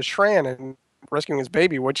episode is Shran and rescuing his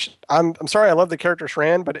baby, which I'm sorry, I love the character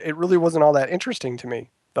Shran, but it really wasn't all that interesting to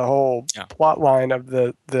me. The whole plot line of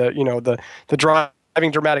the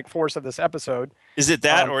driving dramatic force of this episode. Is it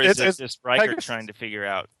that, or is it just Riker trying to figure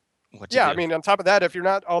out what to do? I mean, on top of that, if you're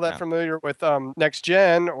not all that familiar with Next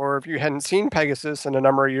Gen, or if you hadn't seen Pegasus in a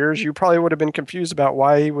number of years, you probably would have been confused about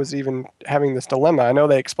why he was even having this dilemma. I know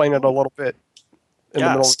they explain it a little bit in the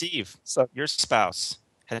middle. Steve, your spouse,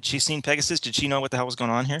 had she seen Pegasus? Did she know what the hell was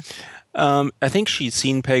going on here? I think she'd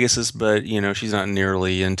seen Pegasus, but she's not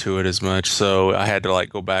nearly into it as much. So I had to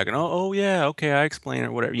go back and oh yeah, okay, I explain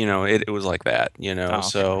it, whatever. It was like that.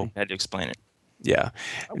 So I had to explain it. Yeah.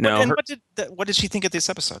 What did she think of this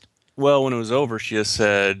episode? Well, when it was over, she just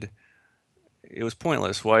said it was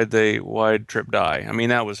pointless. Why'd Trip die? I mean,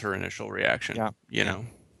 that was her initial reaction. Yeah.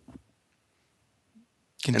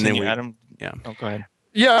 Continue, Adam. Yeah. Oh, go ahead.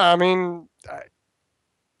 Yeah, I mean,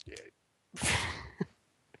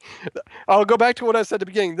 I'll go back to what I said at the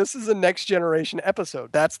beginning. This is a Next Generation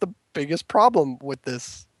episode. That's the biggest problem with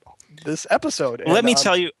this episode. Let me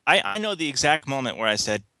tell you, I know the exact moment where I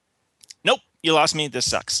said, "Nope, you lost me. This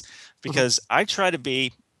sucks," because I try to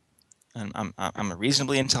be. I'm a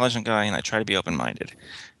reasonably intelligent guy, and I try to be open-minded.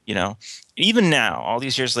 Even now, all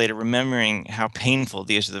these years later, remembering how painful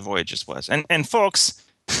the Age of the Voyages was, and folks,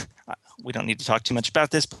 we don't need to talk too much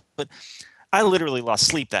about this, but I literally lost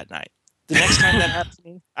sleep that night. The next time that happened to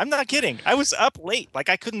me, I'm not kidding. I was up late,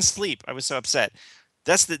 I couldn't sleep. I was so upset.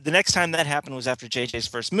 That's the next time that happened was after JJ's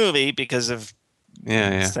first movie because of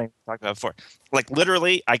this thing we talked about before.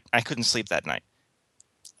 Literally, I couldn't sleep that night.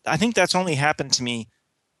 I think that's only happened to me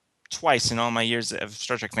twice in all my years of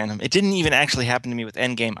Star Trek fandom. It didn't even actually happen to me with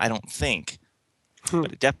Endgame, I don't think.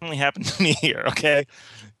 But it definitely happened to me here, okay?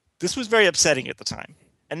 This was very upsetting at the time.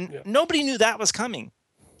 And nobody knew that was coming.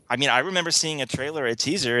 I mean, I remember seeing a trailer, a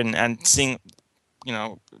teaser, and seeing,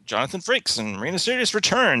 Jonathan Frakes and Marina Sirtis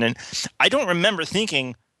return. And I don't remember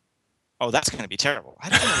thinking, oh, that's going to be terrible. I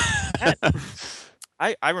don't remember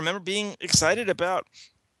that. I remember being excited about,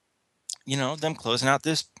 them closing out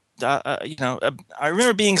this. I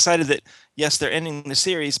remember being excited that, yes, they're ending the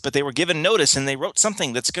series, but they were given notice and they wrote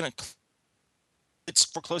something it's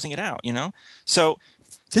for closing it out, So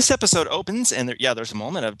this episode opens and there's a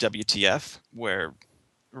moment of WTF where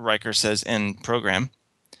Riker says end program.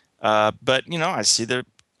 But, I see the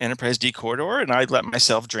Enterprise D corridor and I let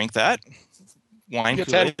myself drink that. Wine,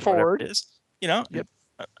 Kool-Aid, whatever it is.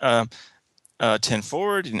 10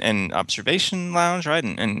 forward and observation lounge, right?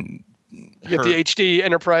 And you get the HD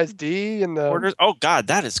Enterprise D and the orders. Oh God,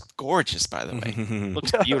 that is gorgeous. By the way,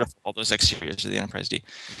 looks beautiful. All those exteriors of the Enterprise D.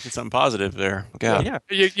 It's something positive there. God. Yeah.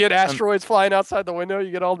 You get asteroids flying outside the window.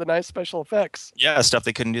 You get all the nice special effects. Yeah, stuff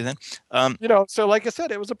they couldn't do then. So like I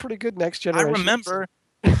said, it was a pretty good Next Generation. I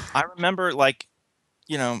remember,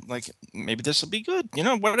 maybe this will be good.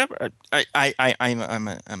 Whatever. I'm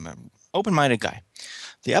an open-minded guy.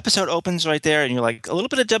 The episode opens right there, and you're like a little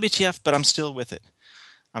bit of WTF, but I'm still with it.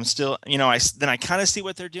 I'm still, I kind of see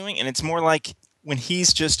what they're doing, and it's more like when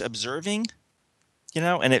he's just observing,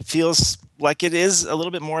 and it feels like it is a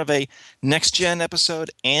little bit more of a Next Gen episode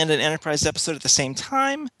and an Enterprise episode at the same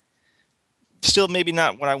time. Still maybe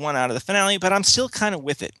not what I want out of the finale, but I'm still kind of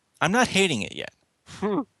with it. I'm not hating it yet.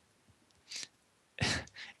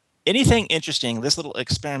 Anything interesting this little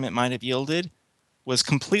experiment might have yielded was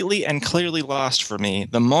completely and clearly lost for me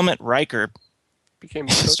the moment Riker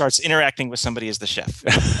starts interacting with somebody as the chef.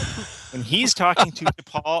 When he's talking to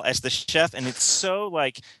Paul as the chef, and it's so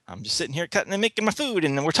I'm just sitting here cutting and making my food,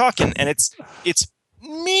 and we're talking, and it's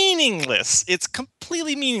meaningless. It's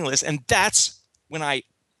completely meaningless, and that's when I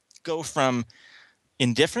go from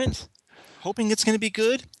indifferent, hoping it's going to be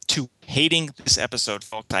good, to hating this episode,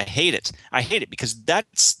 folks. I hate it. I hate it because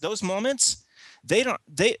those moments. They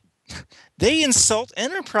insult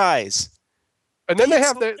Enterprise. And then they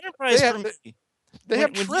have Enterprise for me. They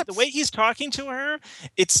have the trips. way he's talking to her,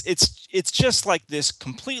 it's just like this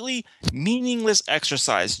completely meaningless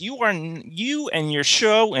exercise. You and your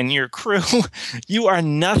show and your crew, you are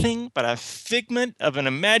nothing but a figment of an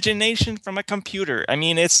imagination from a computer. I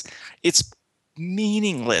mean, it's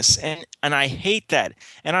meaningless, and I hate that.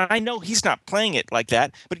 And I know he's not playing it like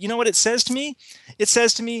that, but you know what it says to me? It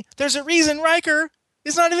says to me, there's a reason Riker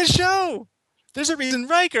is not in the show. There's a reason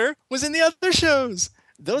Riker was in the other shows.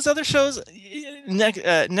 Those other shows,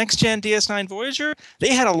 Next Gen, DS9, Voyager,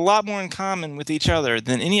 they had a lot more in common with each other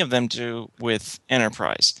than any of them do with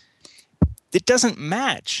Enterprise. It doesn't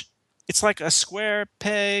match. It's like a square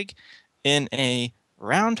peg in a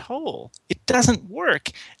round hole. It doesn't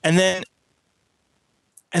work. And then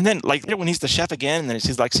like when he's the chef again, and then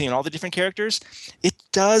he's like seeing all the different characters, it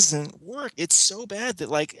doesn't work. It's so bad that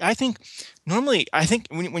like I think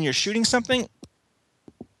when you're shooting something,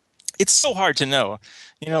 it's so hard to know.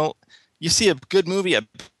 You know, you see a good movie, a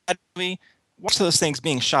bad movie, watch those things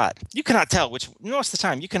being shot. You cannot tell most of the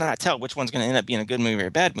time, you cannot tell which one's going to end up being a good movie or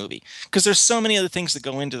a bad movie because there's so many other things that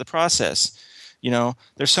go into the process. You know,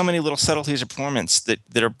 there's so many little subtleties of performance that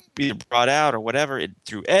are either brought out or whatever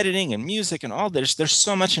through editing and music and all this. There's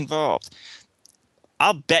so much involved.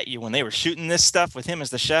 I'll bet you when they were shooting this stuff with him as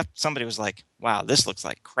the chef, somebody was like, wow, this looks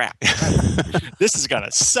like crap. This is going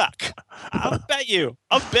to suck. I'll bet you.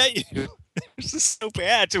 This is so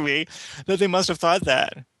bad to me that they must have thought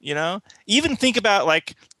that, you know? Even think about,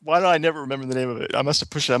 like, why do I never remember the name of it? I must have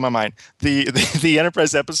pushed it out of my mind. The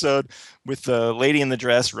Enterprise episode with the lady in the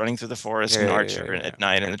dress running through the forest and Archer at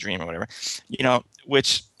night in a dream or whatever, you know,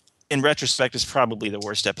 which in retrospect is probably the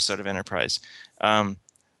worst episode of Enterprise.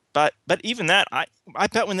 But even that, I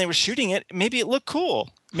bet when they were shooting it, maybe it looked cool.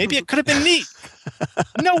 Maybe it could have been neat.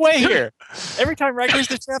 No way here. Every time Riker's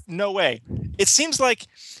the chef, no way. It seems like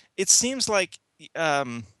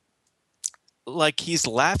he's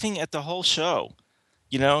laughing at the whole show.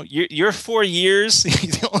 You know, your 4 years,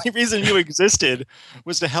 the only reason you existed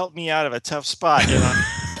was to help me out of a tough spot. You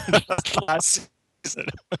know, last season.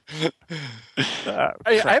 I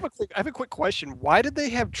have a quick question. Why did they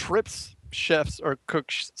have Trip's chefs or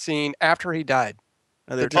cooks scene after he died?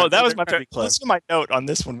 That was my listen to my note on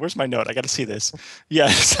this one. Where's my note? I got to see this. Yeah.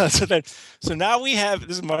 So now we have,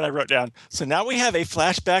 this is what I wrote down. So now we have a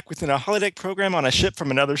flashback within a holodeck program on a ship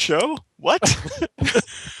from another show. What?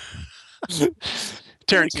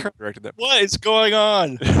 Terrence directed that. What is going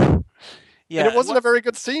on? Yeah, and it wasn't a very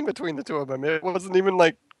good scene between the two of them. It wasn't even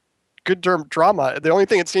like good drama. The only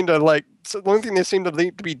thing they seemed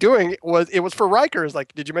to be doing was for Riker. Is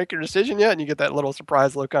like, did you make your decision yet? And you get that little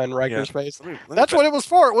surprised look on Riker's face. That's what it was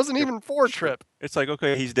for. It wasn't even for Trip. It's like,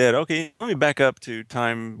 okay, he's dead. Okay, let me back up to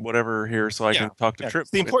time whatever here so I can talk to Trip.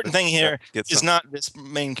 The important thing here is not this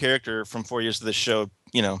main character from 4 years of the show,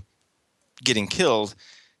 you know, getting killed.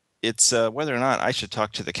 It's whether or not I should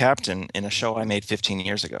talk to the captain in a show I made 15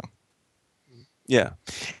 years ago. Yeah.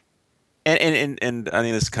 And I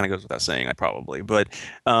think this kind of goes without saying, but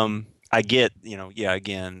I get, you know,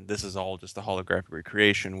 again, this is all just a holographic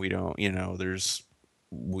recreation. We don't, you know, obviously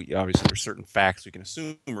there's certain facts we can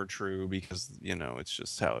assume are true because, you know, it's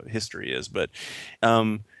just how history is. But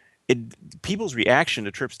people's reaction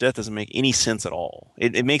to Trip's death doesn't make any sense at all.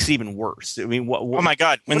 It makes it even worse. I mean, oh my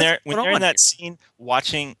God, when they're in that scene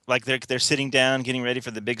watching, like they're sitting down, getting ready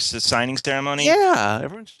for the big signing ceremony. Yeah,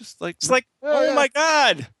 everyone's just like, it's like, oh my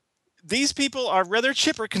God. These people are rather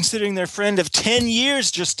chipper considering their friend of 10 years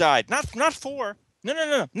just died. Not 4.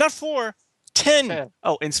 No. Not 4. 10.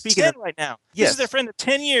 Oh, and speaking 10 right now. Yes. This is their friend of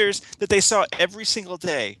 10 years that they saw every single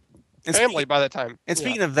day. And family by that time. And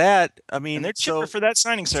speaking of that, I mean, and they're chipper for that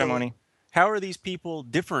signing ceremony. So how are these people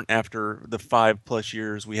different after the 5+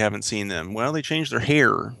 years we haven't seen them? Well, they changed their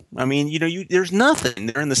hair. I mean, you know, there's nothing.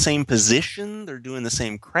 They're in the same position. They're doing the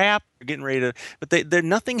same crap. They're getting ready to, but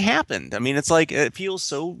nothing happened. I mean, it's like, it feels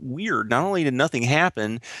so weird. Not only did nothing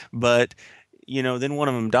happen, but, you know, then one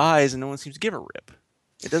of them dies and no one seems to give a rip.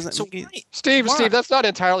 It doesn't. So, Steve, that's not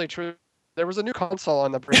entirely true. There was a new console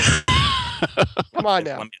on the bridge. Come on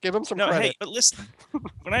now, give him some credit. Hey, but listen,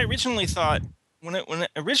 when I originally thought,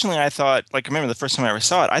 I thought, like, remember the first time I ever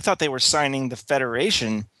saw it, I thought they were signing the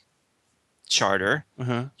Federation charter,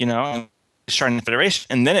 you know, starting the Federation,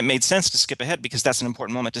 and then it made sense to skip ahead because that's an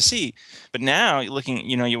important moment to see. But now, looking,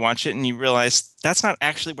 you know, you watch it and you realize that's not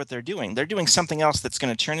actually what they're doing. They're doing something else that's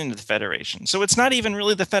going to turn into the Federation. So it's not even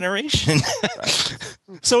really the Federation.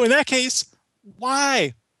 So in that case,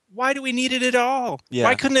 why? Why do we need it at all? Yeah.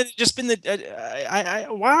 Why couldn't it have just been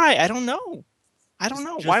why? I don't know.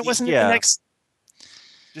 Why wasn't it the next?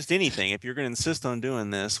 Just anything. If you're going to insist on doing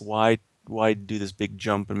this, why do this big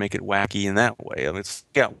jump and make it wacky in that way? I mean, it's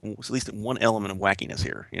got at least one element of wackiness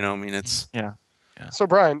here. You know, I mean, it's Yeah. So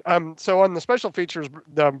Brian, so on the special features,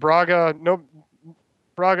 the Braga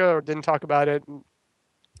didn't talk about it.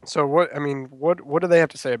 So what do they have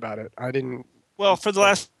to say about it? I didn't. Well, for the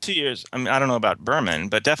last 2 years, I mean, I don't know about Berman,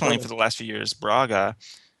 but definitely for the last few years, Braga,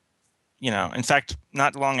 in fact,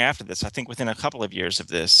 not long after this, I think within a couple of years of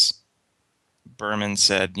this, Berman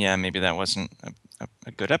said, yeah, maybe that wasn't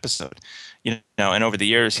a good episode. And over the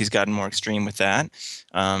years, he's gotten more extreme with that.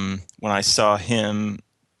 When I saw him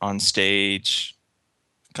on stage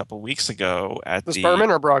a couple of weeks ago at Was Berman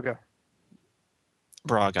or Braga?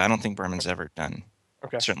 Braga, I don't think Berman's ever done.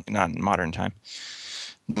 Okay. Certainly not in modern times.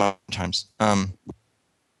 When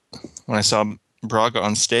I saw Braga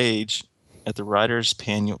on stage at the writers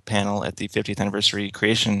panel at the 50th anniversary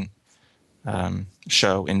creation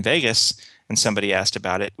show in Vegas, and somebody asked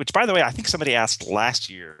about it, which, by the way, I think somebody asked last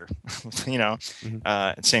year,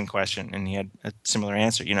 same question, and he had a similar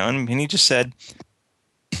answer, and he just said,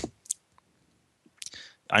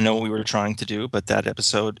 I know what we were trying to do, but that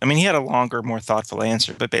episode, I mean, he had a longer, more thoughtful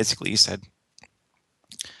answer, but basically he said,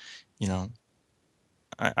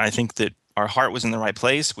 I think that our heart was in the right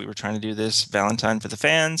place. We were trying to do this Valentine for the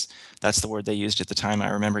fans. That's the word they used at the time. I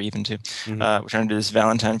remember even too. We're trying to do this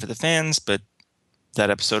Valentine for the fans, but that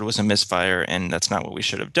episode was a misfire, and that's not what we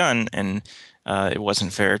should have done. And it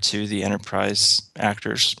wasn't fair to the Enterprise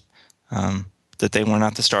actors that they were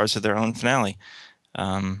not the stars of their own finale.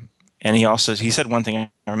 And he said one thing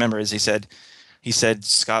I remember is he said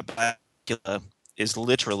Scott Bakula is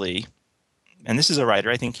literally, and this is a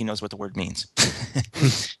writer, I think he knows what the word means.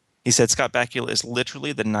 He said, Scott Bakula is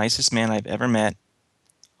literally the nicest man I've ever met.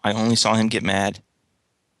 I only saw him get mad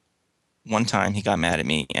one time. He got mad at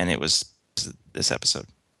me, and it was this episode.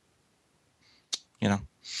 It's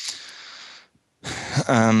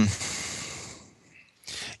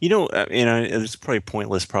probably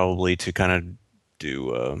pointless probably to kind of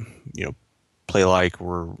do, play like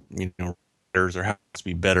we're, writers or has to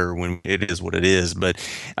be better when it is what it is. But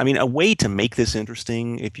I mean, a way to make this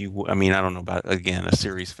interesting, I don't know about, again, a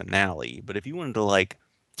series finale, but if you wanted to like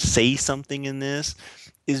say something in this,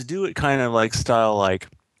 is do it kind of like style, like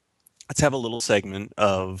let's have a little segment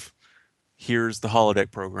of here's the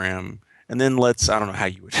holodeck program, and then I don't know how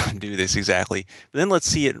you would do this exactly, but then let's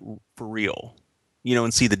see it for real,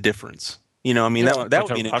 and see the difference. That would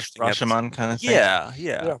be an interesting Rashomon kind of thing.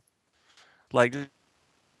 Yeah. Like,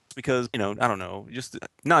 because I don't know, just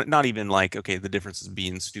not even like, okay, the difference is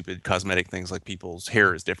being stupid cosmetic things like people's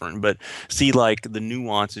hair is different, but see like the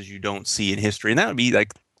nuances you don't see in history, and that would be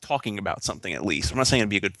like talking about something. At least I'm not saying it'd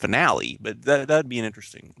be a good finale, but that'd be an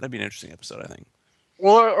interesting episode, I think.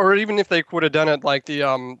 Well, or even if they would have done it like the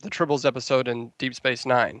Tribbles episode in Deep Space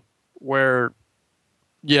Nine, where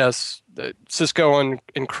yes, Cisco and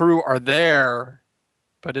crew are there,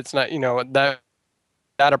 but it's not,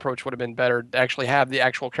 that approach would have been better, to actually have the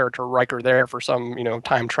actual character Riker there for some,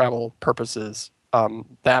 time travel purposes.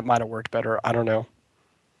 That might have worked better. I don't know.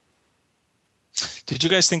 Did you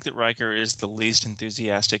guys think that Riker is the least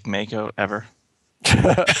enthusiastic Mako ever?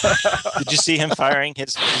 Did you see him firing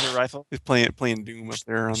his laser rifle? He's playing Doom up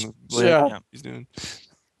there on the blade. Yeah. He's doing. That's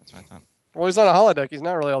what I thought. Well, he's on a holodeck. He's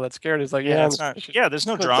not really all that scared. He's like, there's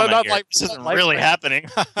no drama here. This isn't really happening.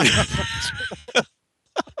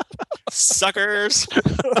 Suckers.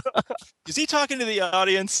 Is he talking to the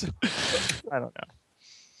audience? I don't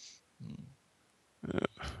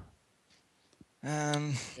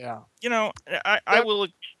know. Yeah. I will.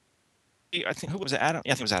 I think, who was it? Adam?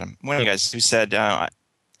 Yeah, I think it was Adam. One of you guys who said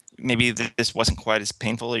maybe this wasn't quite as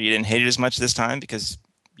painful, or you didn't hate it as much this time because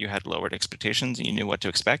you had lowered expectations and you knew what to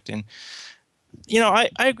expect. And I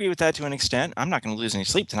agree with that to an extent. I'm not going to lose any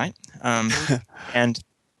sleep tonight. And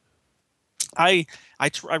I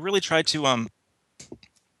really tried to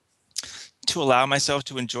allow myself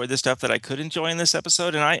to enjoy the stuff that I could enjoy in this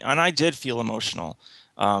episode, and I did feel emotional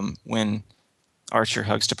when Archer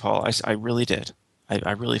hugs T'Pol. I really did.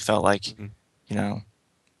 I really felt like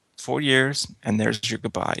 4 years and there's your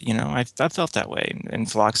goodbye. I felt that way. And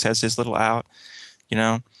Phlox has his little out,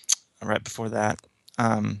 right before that.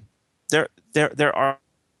 There are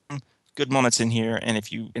good moments in here, and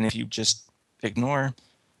if you just ignore,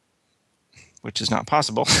 which is not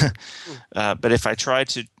possible, but if I try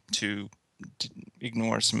to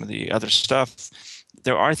ignore some of the other stuff,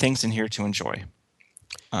 there are things in here to enjoy.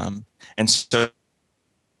 And so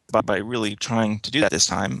by really trying to do that this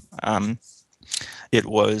time, it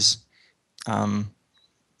was a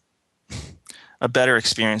better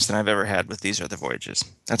experience than I've ever had with these other voyages.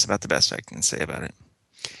 That's about the best I can say about it.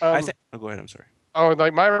 Go ahead. I'm sorry. Oh,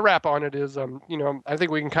 like my wrap on it is, I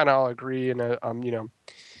think we can kind of all agree, and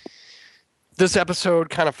this episode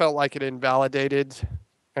kind of felt like it invalidated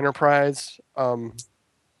Enterprise,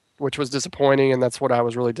 which was disappointing, and that's what I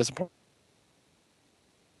was really disappointed.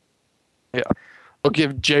 Yeah, I'll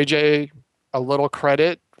give JJ a little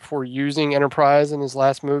credit for using Enterprise in his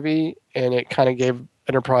last movie, and it kind of gave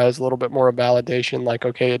Enterprise a little bit more validation. Like,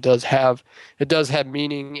 okay, it does have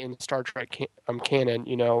meaning in Star Trek canon.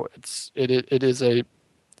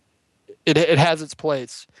 It has its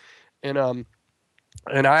place, and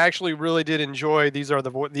I actually really did enjoy. These are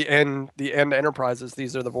the end Enterprises.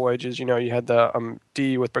 These are the voyages. You had the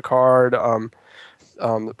D with Picard,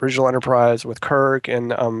 the original Enterprise with Kirk,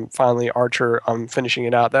 and finally Archer finishing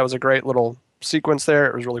it out. That was a great little sequence there.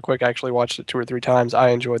 It was really quick. I actually watched it 2 or 3 times. I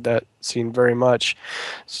enjoyed that scene very much.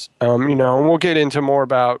 And we'll get into more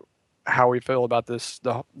about how we feel about the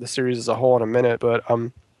series as a whole in a minute. But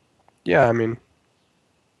yeah, I mean,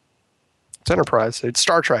 it's Enterprise. It's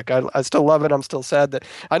Star Trek. I still love it. I'm still sad that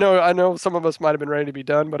I know some of us might have been ready to be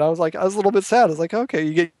done, but I was a little bit sad. I was like,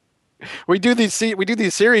 okay, we do these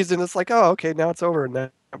series, and it's like, oh, okay, now it's over, and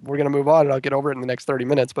then we're gonna move on, and I'll get over it in the next 30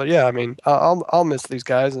 minutes. But yeah, I mean, I'll miss these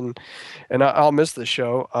guys, and I'll miss this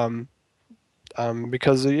show,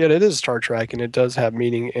 because it is Star Trek, and it does have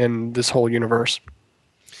meaning in this whole universe.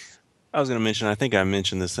 I was going to mention, I think I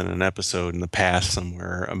mentioned this in an episode in the past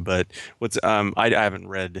somewhere, but I haven't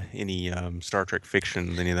read any Star Trek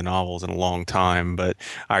fiction, any of the novels in a long time, but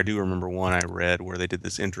I do remember one I read where they did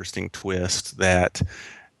this interesting twist that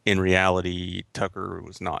in reality Tucker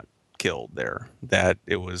was not killed there. That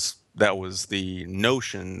was the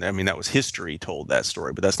notion. I mean, that was history told that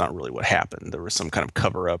story, but that's not really what happened. There was some kind of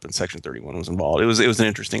cover up, and Section 31 was involved. It was an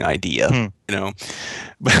interesting idea,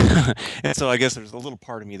 And so I guess there's a little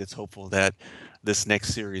part of me that's hopeful that this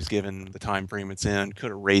next series, given the time frame it's in, could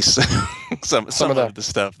erase some of the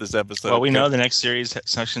stuff this episode. Well, we know the next series,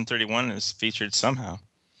 Section 31, is featured somehow.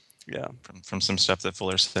 Yeah, from some stuff that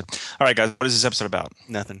Fuller said. All right, guys, what is this episode about?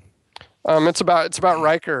 Nothing. It's about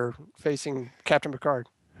Riker facing Captain Picard.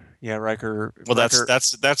 Yeah, Riker. Well,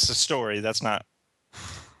 that's a story. That's not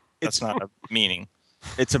a meaning.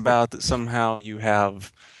 It's about that somehow you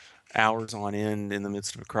have hours on end in the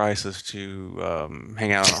midst of a crisis to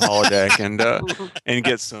hang out on a holodeck and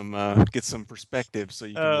get some perspective so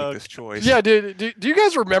you can make this choice. Yeah, do you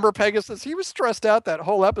guys remember Pegasus? He was stressed out that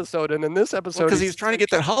whole episode, and in this episode, because he's trying to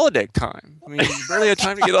get that holodeck time. I mean, he barely had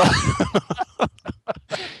time to get off.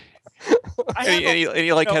 And he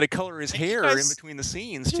had to color his hair in between the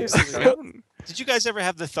scenes too. Did you guys ever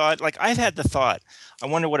have the thought? Like, I've had the thought. I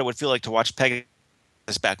wonder what it would feel like to watch Pegasus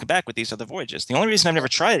back to back with these other voyages. The only reason I've never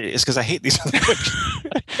tried it is because I hate these other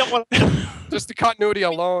voyages. Just the continuity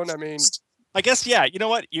alone. I mean, I guess, yeah. You know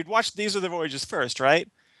what? You'd watch These Are the Voyages first, right?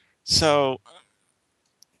 So,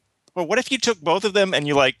 well, what if you took both of them and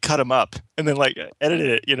you cut them up and then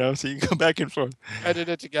edited it, so you go back and forth. Edit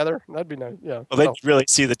it together. That'd be nice. Yeah. Well, they'd really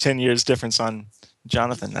see the 10 years difference on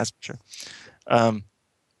Jonathan. That's for sure.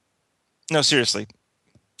 No, seriously,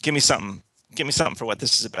 give me something. Give me something for what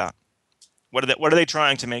this is about. What are they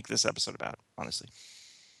trying to make this episode about? Honestly,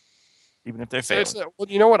 even if they're failing. Well,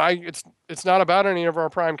 you know what? It's not about any of our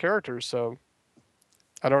prime characters, so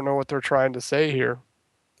I don't know what they're trying to say here.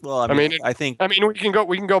 Well, I think we can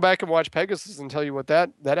go back and watch Pegasus and tell you what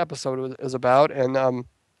that episode is about, and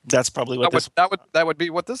that's probably what that would be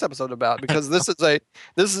what this episode is about, because this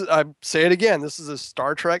is I say it again, this is a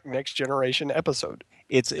Star Trek Next Generation episode.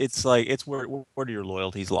 It's where do your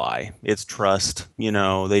loyalties lie? It's trust.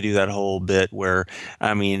 They do that whole bit where,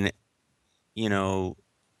 I mean,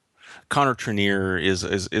 Connor Trinneer is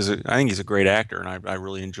I think he's a great actor, and I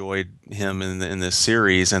really enjoyed him in this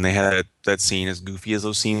series. And they had that scene, as goofy as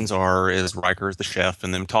those scenes are, as Riker is the chef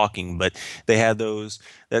and them talking, but they had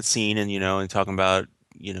that scene and talking about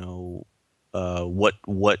what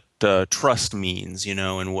trust means, and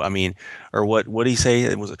I mean, or what did he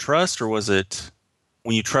say? Was it trust, or was it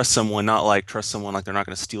when you trust someone, not trust someone like they're not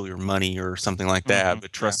going to steal your money or something like that,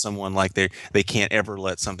 but trust someone like they can't ever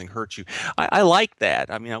let something hurt you. I like that.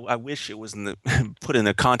 I mean, I wish it was put in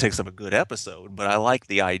the context of a good episode, but I like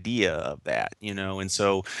the idea of that, and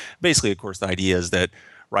so basically, of course, the idea is that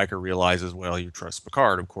Riker realizes, well, you trust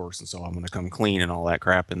Picard, of course, and so I'm going to come clean and all that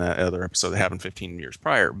crap in that other episode that happened 15 years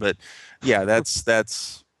prior. But yeah, that's. I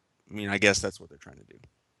mean, I guess that's what they're trying to do.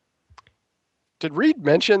 Did Reed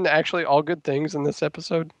mention actually all good things in this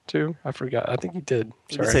episode too? I forgot. I think he did.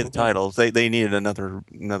 He did say the titles. They needed another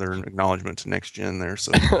acknowledgement to Next Gen there.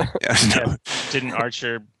 So yeah. Didn't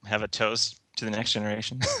Archer have a toast to the Next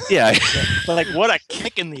Generation? Yeah. What a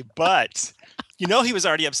kick in the butt. You know, he was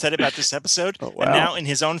already upset about this episode, Oh, wow. and now in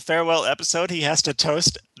his own farewell episode, he has to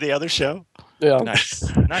toast the other show. Yeah. Nice.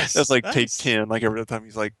 That's like take nice. 10. Like every time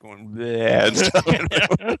he's like going, bleh, and stuff.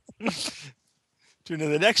 To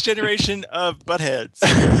the next generation of buttheads.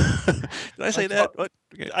 Did I say that? What?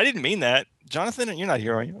 Okay. I didn't mean that. Jonathan, you're not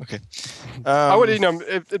here, are you? Okay. I would,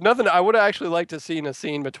 if nothing, I would actually like to see a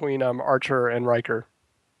scene between Archer and Riker,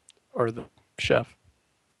 or the chef.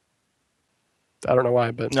 I don't know why,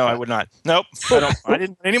 but No, I would not. Nope. I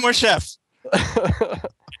didn't want any more chefs.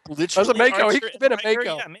 As a Mako, he could have been a Riker,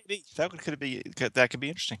 Mako. Yeah, maybe that could be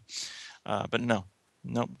interesting. But nope,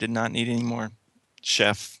 did not need any more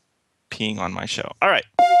chef peeing on my show. All right,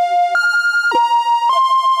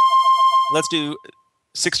 let's do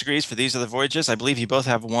 6 degrees for These Are the Voyages. I believe you both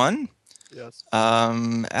have one. Yes.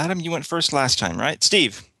 Adam, you went first last time, right?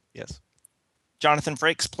 Steve. Yes. Jonathan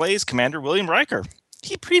Frakes plays Commander William Riker.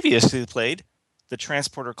 He previously played the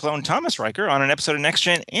transporter clone Thomas Riker on an episode of Next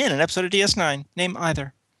Gen and an episode of DS9. Name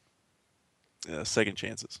either. Second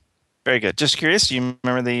chances. Very good. Just curious, do you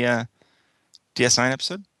remember the DS9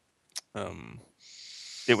 episode?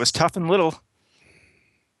 It was tough and little.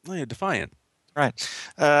 Oh, yeah, Defiant. Right.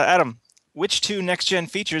 Adam, which 2 Next Gen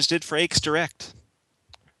features did Frakes direct?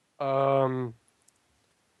 First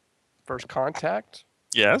Contact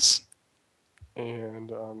Yes. and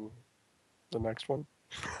the next one.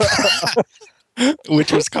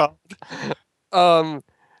 Which was called?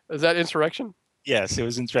 Is that Insurrection? Yes, it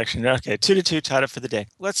was Insurrection. Okay, 2-2, tied up for the day.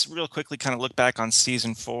 Let's real quickly kind of look back on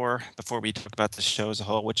season 4 before we talk about the show as a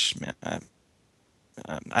whole, which I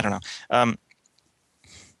don't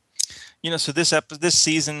know. So this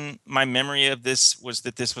season, my memory of this was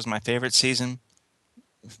that this was my favorite season,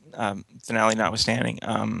 finale notwithstanding,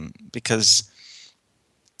 because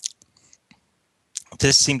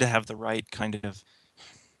this seemed to have the right kind of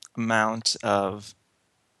amount of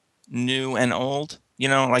new and old.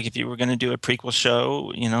 Like if you were going to do a prequel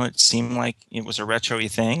show, it seemed like it was a retro-y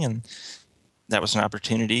thing, and that was an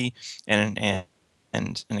opportunity and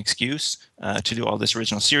an excuse to do all this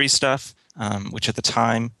original series stuff, which at the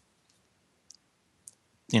time,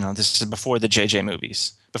 this is before the JJ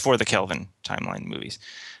movies, before the Kelvin timeline movies.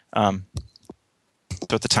 So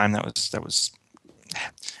at the time, that was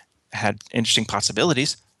had interesting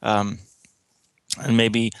possibilities, and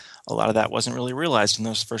maybe a lot of that wasn't really realized in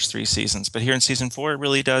those first 3 seasons. But here in season 4, it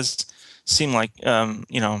really does seem like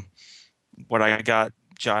what I got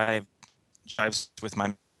jives with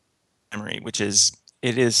my memory, which is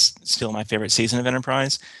it is still my favorite season of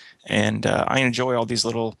Enterprise, and I enjoy all these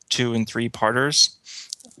little 2 and 3 parters.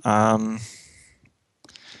 Gosh,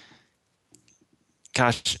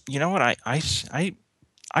 you know what? I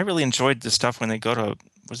really enjoyed the stuff when they go to,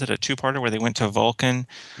 was it a 2-parter where they went to Vulcan?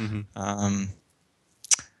 Mm-hmm.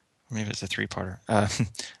 Maybe it's a 3-parter.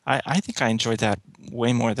 I think I enjoyed that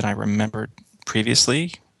way more than I remembered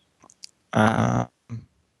previously. There's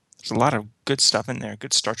a lot of good stuff in there,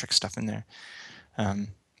 good Star Trek stuff in there.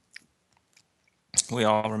 We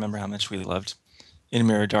all remember how much we loved In a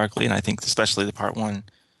Mirror Darkly, and I think especially the part 1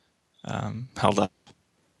 held up.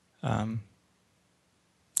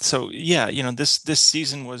 So yeah, this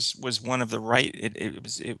season was one of the right.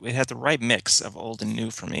 It had the right mix of old and new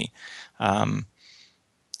for me.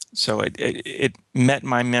 So it met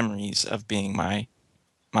my memories of being my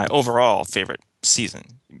overall favorite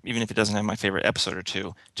season, even if it doesn't have my favorite episode or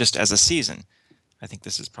 2. Just as a season, I think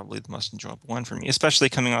this is probably the most enjoyable one for me, especially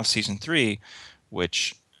coming off season 3,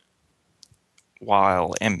 which,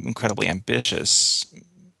 while incredibly ambitious,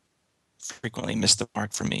 frequently missed the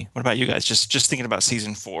mark for me. What about you guys? Just thinking about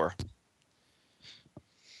season 4.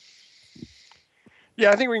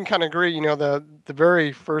 Yeah, I think we can kind of agree. The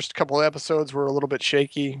very first couple of episodes were a little bit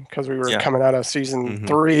shaky because we were coming out of season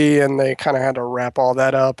 3, and they kind of had to wrap all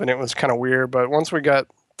that up, and it was kind of weird. But once we got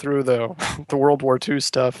through the World War II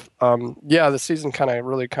stuff, the season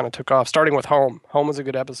really took off. Starting with Home. Home was a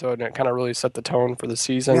good episode, and it kind of really set the tone for the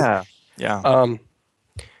season. Yeah.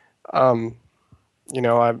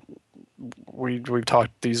 We've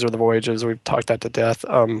talked. These Are the Voyages. We've talked that to death.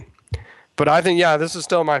 But I think this is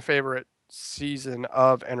still my favorite season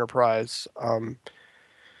of Enterprise.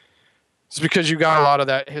 It's because you got a lot of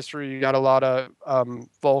that history. You got a lot of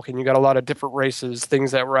Vulcan. You got a lot of different races,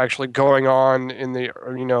 things that were actually going on in the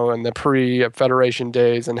in the pre-Federation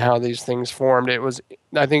days, and how these things formed. It was,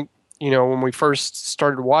 I think, when we first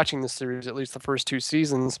started watching the series, at least the first 2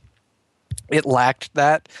 seasons, it lacked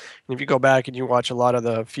that. And if you go back and you watch a lot of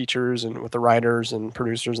the features and with the writers and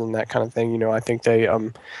producers and that kind of thing, I think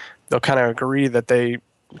they'll kind of agree that they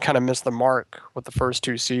kind of missed the mark with the first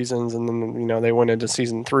 2 seasons, and then they went into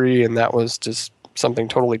season 3, and that was just something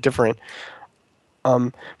totally different.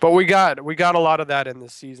 But we got a lot of that in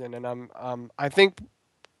this season, and I think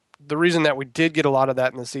the reason that we did get a lot of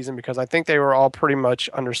that in the season because I think they were all pretty much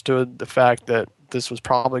understood the fact that this was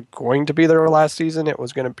probably going to be their last season. It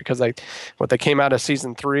was going to because they came out of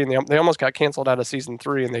season 3 and they almost got canceled out of season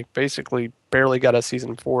 3 and they basically barely got a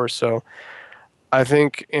season 4. So I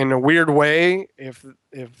think in a weird way, if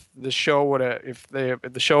the show would have if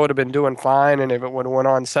the show would have been doing fine and if it would have went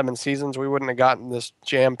on 7 seasons, we wouldn't have gotten this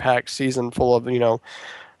jam-packed season full of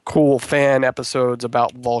cool fan episodes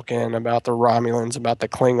about Vulcan, about the Romulans, about the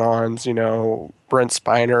Klingons, Brent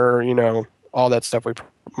Spiner, all that stuff. We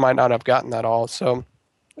might not have gotten that all. So,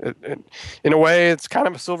 in a way, it's kind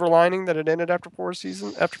of a silver lining that it ended after 4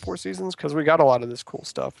 seasons because we got a lot of this cool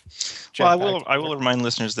stuff. Well, I will remind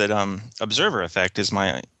listeners that Observer Effect is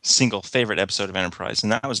my single favorite episode of Enterprise,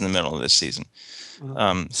 and that was in the middle of this season.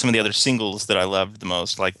 Some of the other singles that I loved the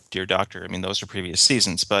most, like Dear Doctor, I mean, those are previous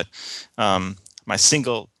seasons, but my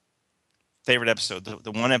single favorite episode,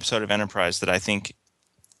 the one episode of Enterprise that I think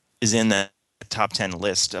is in the top 10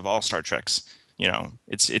 list of all Star Treks.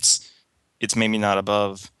 It's maybe not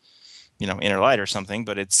above, Inner Light or something,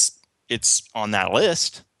 but it's on that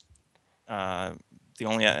list. The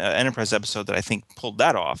only Enterprise episode that I think pulled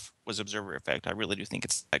that off was Observer Effect. I really do think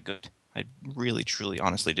it's that good. I really, truly,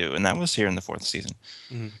 honestly do, and that was here in the 4th season.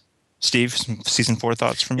 Mm-hmm. Steve, some season 4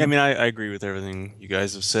 thoughts from you? Yeah, I mean, I agree with everything you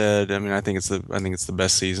guys have said. I mean, I think it's the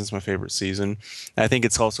best season. It's my favorite season. I think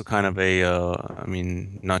it's also kind of I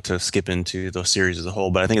mean, not to skip into the series as a whole,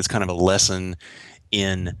 but I think it's kind of a lesson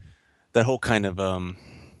in that whole kind of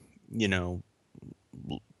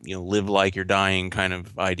live like you're dying kind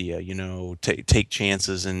of idea. Take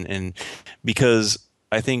chances and because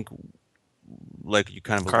I think like you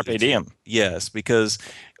kind of Carpe diem. Yes, because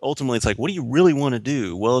ultimately it's like, what do you really want to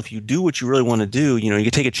do? Well, if you do what you really want to do, you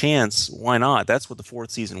can take a chance. Why not? That's what the 4th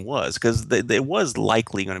season was, because it was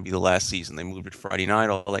likely going to be the last season. They moved it to Friday night,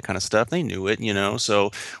 all that kind of stuff. They knew it,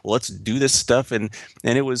 so let's do this stuff, and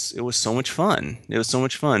it was so much fun. It was so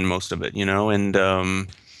much fun, most of it, and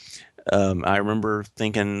I remember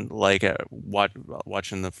thinking, like,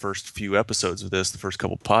 watching the first few episodes of this, the first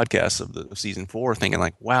couple podcasts of season 4, thinking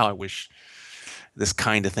like, wow, I wish this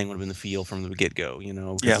kind of thing would have been the feel from the get-go,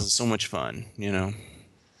 because it's so much fun,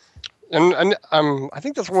 And I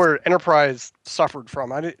think that's where Enterprise suffered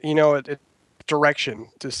from. Direction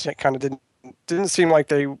just kind of didn't seem like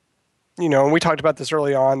they, and we talked about this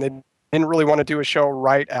early on. They didn't really want to do a show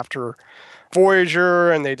right after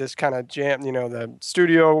Voyager, and they just kind of jammed. The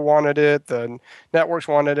studio wanted it, the networks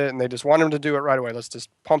wanted it, and they just wanted them to do it right away. Let's just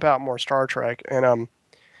pump out more Star Trek,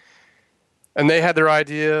 and they had their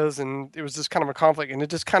ideas, and it was just kind of a conflict, and it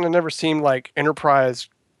just kind of never seemed like Enterprise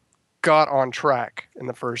got on track in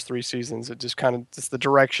the first 3 seasons. It just kind of the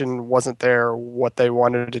direction wasn't there, what they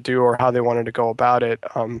wanted to do or how they wanted to go about it.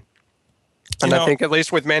 I think at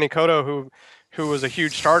least with Manny Coto, who was a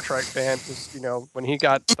huge Star Trek fan, just, when he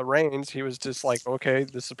got the reins, he was just like, okay,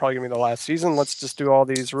 this is probably gonna be the last season. Let's just do all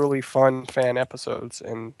these really fun fan episodes,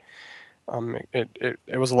 and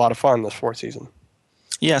it was a lot of fun this 4th season.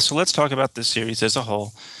 Yeah, so let's talk about this series as a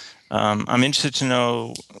whole. I'm interested to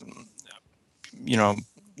know,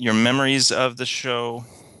 your memories of the show,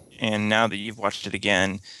 and now that you've watched it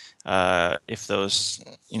again, if those,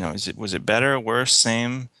 was it better, worse,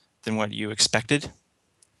 same than what you expected?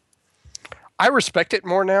 I respect it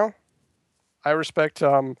more now. I respect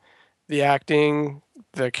the acting,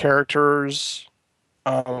 the characters,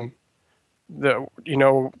 the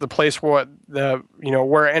place where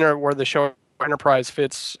the show Enterprise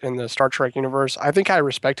fits in the Star Trek universe. I think I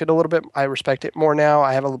respect it a little bit. I respect it more now.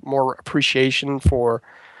 I have a more appreciation for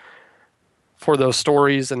those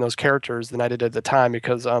stories and those characters than I did at the time,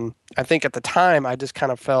 because I think at the time I just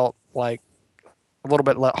kind of felt like a little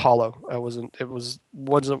bit hollow. It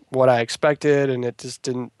wasn't what I expected, and it just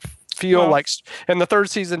didn't feel like. And the 3rd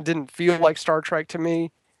season didn't feel like Star Trek to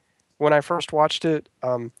me when I first watched it.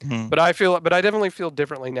 But I definitely feel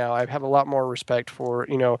differently now. I have a lot more respect for,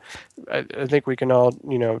 I think we can all,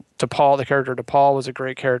 T'Pol, the character T'Pol was a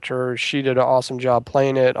great character. She did an awesome job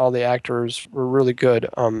playing it. All the actors were really good.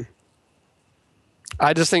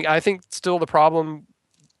 I think still the problem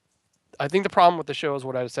with the show is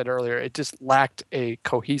what I said earlier. It just lacked a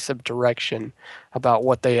cohesive direction about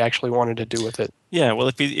what they actually wanted to do with it. Yeah, well,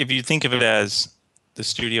 if you think of it as the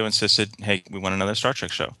studio insisted, hey, we want another Star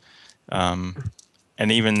Trek show.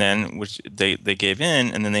 And even then, which they gave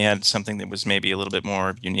in, and then they had something that was maybe a little bit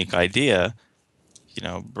more unique idea.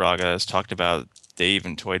 Braga has talked about, they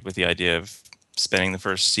even toyed with the idea of spending the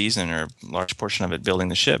first season or a large portion of it building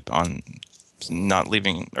the ship on not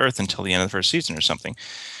leaving Earth until the end of the first season or something.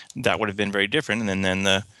 That would have been very different. And then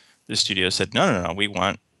the the studio said, no, we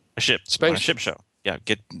want a ship. We want a Space. ship show. Yeah,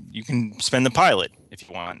 you can spend the pilot if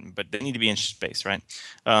you want, but they need to be in space, right?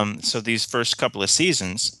 So these first couple of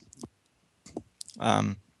seasons,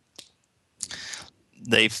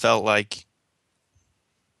 they felt like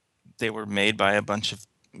they were made by a bunch of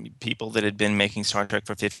people that had been making Star Trek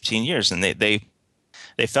for 15 years, and they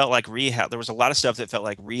felt like there was a lot of stuff that felt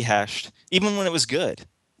like rehashed, even when it was good.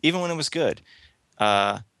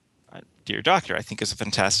 Dear Doctor, I think, is a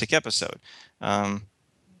fantastic episode. But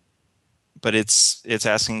it's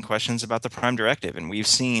asking questions about the Prime Directive, and we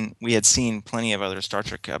had seen plenty of other Star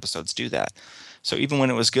Trek episodes do that. So even when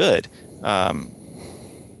it was good,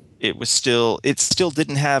 it still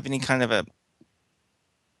didn't have any kind of a,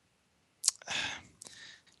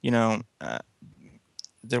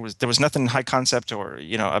 there was nothing high concept or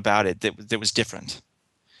about it that was different.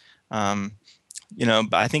 But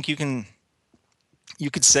I think you could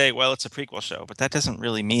say, well, it's a prequel show, but that doesn't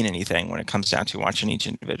really mean anything when it comes down to watching each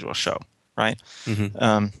individual show, right?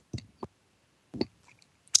 Mm-hmm.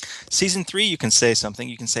 Season 3, you can say something.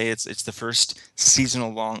 You can say it's the first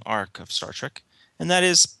seasonal long arc of Star Trek, and that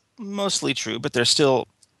is mostly true. But it's still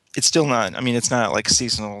not. I mean, it's not like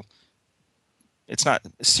seasonal. It's not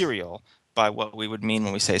serial by what we would mean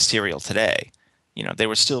when we say serial today. They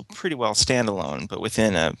were still pretty well standalone, but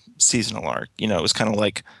within a seasonal arc. It was kind of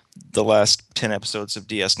like the last 10 episodes of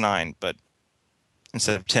DS9, but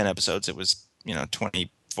instead of 10 episodes, it was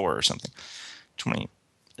 24 or something,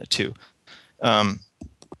 22.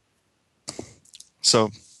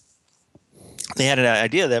 So they had an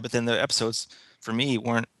idea of that, but then the episodes for me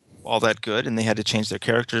weren't all that good, and they had to change their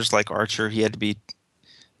characters. Like Archer, they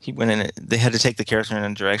had to take the character in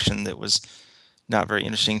a direction that was not very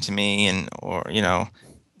interesting to me, or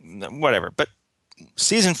whatever. But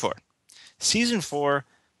season 4,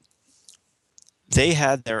 they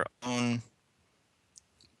had their own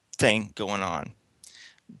thing going on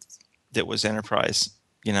that was Enterprise.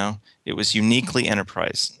 It was uniquely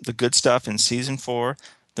Enterprise. The good stuff in season 4,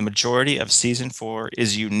 the majority of season 4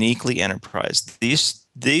 is uniquely Enterprise.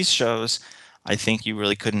 These shows, I think you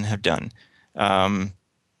really couldn't have done. The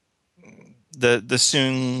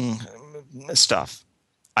Soong stuff,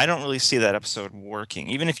 I don't really see that episode working.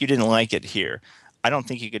 Even if you didn't like it here, I don't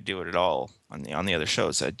think you could do it at all on the other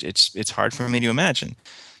shows. It's hard for me to imagine.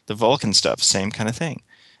 The Vulcan stuff, same kind of thing.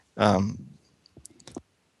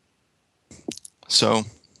 So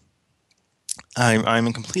I'm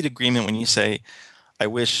in complete agreement when you say, I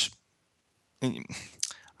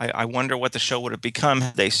wonder what the show would have become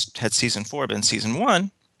had they had season 4 been season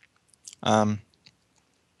 1.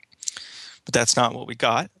 But that's not what we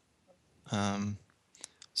got.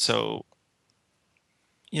 So,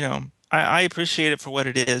 I appreciate it for what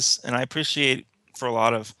it is, and I appreciate there are a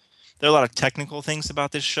lot of technical things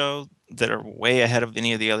about this show that are way ahead of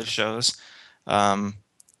any of the other shows.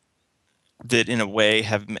 That in a way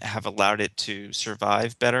have allowed it to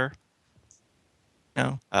survive better.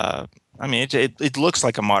 I mean, it looks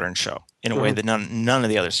like a modern show in a way that none of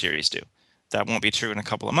the other series do. That won't be true in a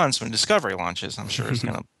couple of months when Discovery launches. I'm sure it's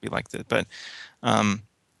going to be like that. But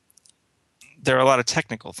there are a lot of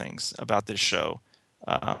technical things about this show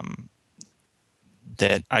that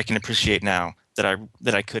I can appreciate now that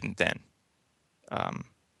I couldn't then.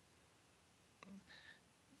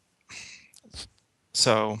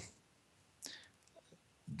 So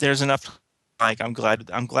there's enough. Like, I'm glad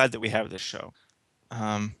that we have this show.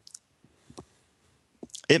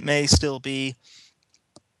 It may still be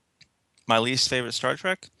my least favorite Star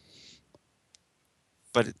Trek,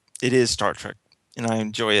 but it is Star Trek, and I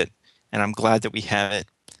enjoy it, and I'm glad that we have it.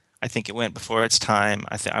 I think it went before its time.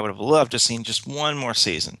 I would have loved to have seen just one more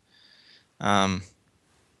season.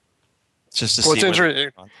 Just to see.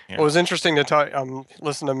 It was interesting to talk.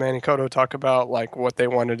 Listen to Manny Koto talk about like what they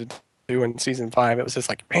wanted to do in season 5. It was just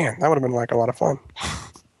like, man, that would have been like a lot of fun.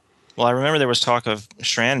 Well, I remember there was talk of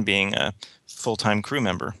Shran being a full-time crew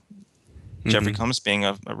member, Jeffrey Combs being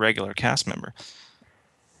a regular cast member.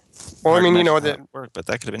 Well, I mean, that worked, but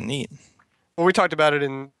that could have been neat. Well, we talked about it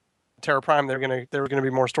in Terra Prime. There were gonna be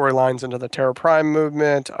more storylines into the Terra Prime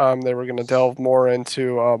movement. They were gonna delve more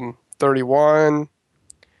into 31.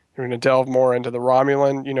 They were gonna delve more into the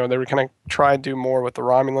Romulan. They were gonna try to do more with the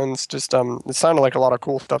Romulans. Just it sounded like a lot of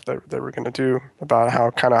cool stuff that they were gonna do about how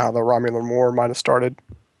the Romulan War might have started.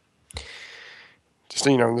 Just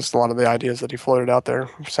just a lot of the ideas that he floated out there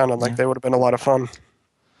sounded like they would have been a lot of fun.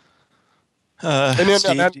 And then,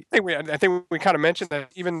 Steve, I think we kind of mentioned that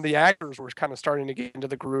even the actors were kind of starting to get into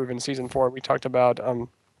the groove in season 4. We talked about just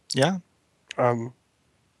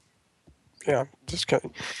kind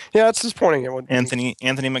of, it's disappointing.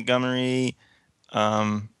 Anthony Montgomery,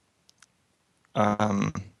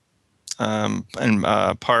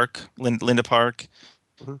 and Park, Linda Park.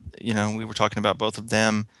 Mhm. You know, we were talking about both of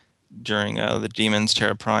them during the Demons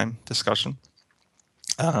Terra Prime discussion.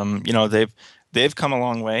 You know, they've come a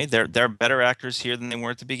long way. They're better actors here than they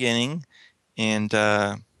were at the beginning, and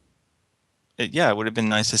it would have been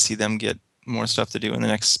nice to see them get more stuff to do in the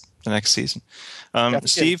next season. Yeah, I think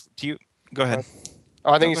Steve, do you go ahead?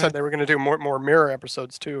 Oh, I think No, you go said ahead. they were going to do more mirror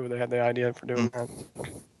episodes too. They had the idea for doing that.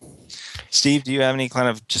 Steve, do you have any kind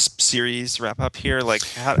of just series wrap up here? Like,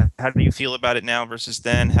 how do you feel about it now versus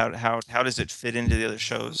then? How does it fit into the other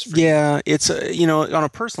shows for you? Yeah, it's you know, on a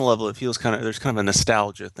personal level, it feels kind of there's kind of a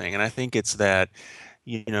nostalgia thing, and I think it's that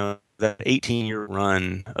you know that 18-year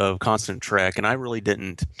run of constant Trek, and I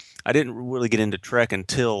didn't really get into Trek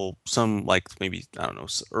until some like maybe I don't know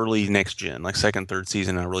early next gen, like second, third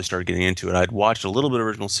season. I really started getting into it. I'd watched a little bit of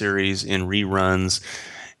original series in reruns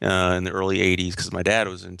in the early 80s because my dad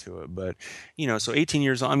was into it. But, you know, so 18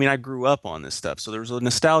 years on, I mean, I grew up on this stuff. So there was a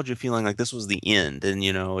nostalgia feeling like this was the end. And,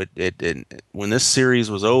 you know, when this series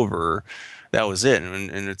was over, that was it. And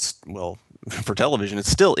it's, well, for television, it's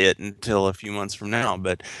still it until a few months from now.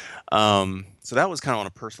 But, so that was kind of on a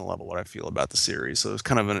personal level what I feel about the series. So it was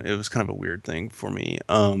kind of a weird thing for me.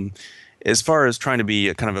 As far as trying to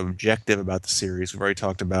be kind of objective about the series, we've already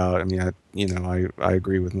talked about. I mean, I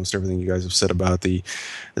agree with most everything you guys have said about the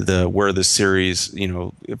where the series, you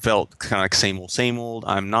know, it felt kind of like same old.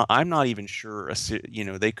 I'm not even sure. You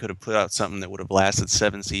know, they could have put out something that would have lasted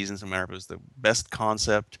 7 seasons, no matter if it was the best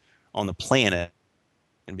concept on the planet,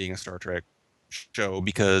 and being a Star Trek show,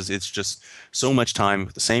 because it's just so much time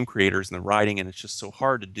with the same creators and the writing, and it's just so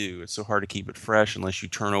hard to do. It's so hard to keep it fresh unless you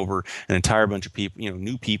turn over an entire bunch of people, you know,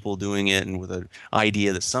 new people doing it, and with an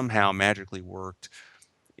idea that somehow magically worked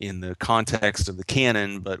in the context of the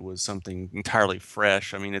canon, but was something entirely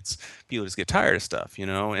fresh. I mean, it's people just get tired of stuff, you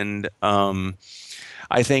know, and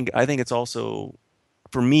I think it's also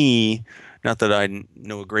for me, not that I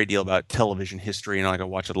know a great deal about television history and like I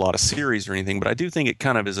watch a lot of series or anything, but I do think it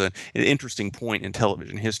kind of is an interesting point in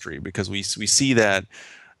television history because we see that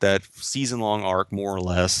season long arc more or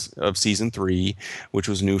less of season 3, which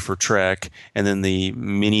was new for Trek, and then the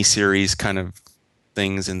mini series kind of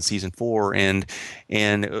things in season 4, and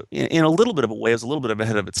in a little bit of a way, it was a little bit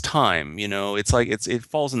ahead of its time. You know, it's like it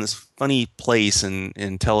falls in this funny place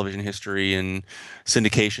in television history and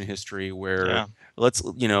syndication history where Yeah.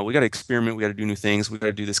 you know, we got to experiment, we got to do new things, we got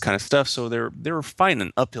to do this kind of stuff. So they were fighting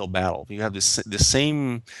an uphill battle. You have the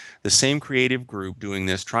same creative group doing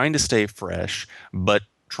this, trying to stay fresh, but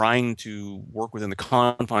trying to work within the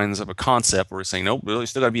confines of a concept where we're saying, nope, really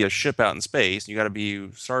still got to be a ship out in space. You got to be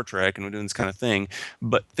Star Trek, and we're doing this kind of thing.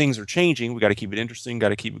 But things are changing. We got to keep it interesting. Got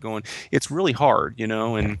to keep it going. It's really hard, you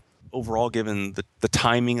know. And overall, given the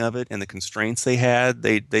timing of it and the constraints they had,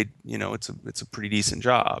 they you know, it's a pretty decent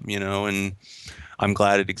job, you know. And I'm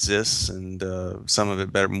glad it exists, and some of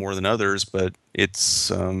it better more than others. But it's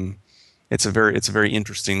a very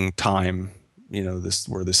interesting time, you know,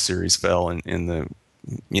 where this series fell in the,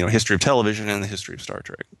 you know, history of television and the history of Star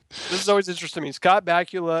Trek. This is always interesting to me. Scott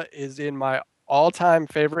Bakula is in my all-time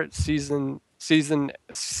favorite series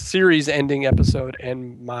ending episode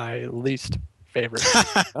and my least favorite.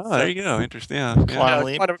 Oh, there you go. Interesting. Yeah. Quantum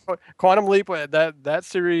Leap. Quantum Leap. That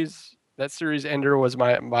series ender was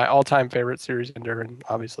my all-time favorite series ender, and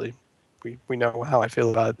obviously we know how I feel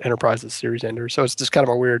about Enterprise's series ender. So it's just kind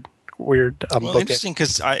of a weird Well, book. interesting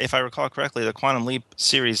because if I recall correctly, the Quantum Leap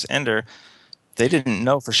series ender, they didn't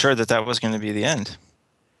know for sure that was going to be the end.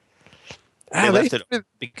 They left it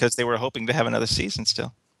because they were hoping to have another season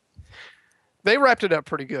still. They wrapped it up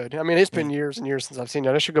pretty good. I mean, it's been years and years since I've seen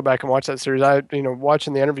it. I should go back and watch that series.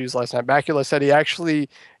 Watching the interviews last night, Bakula said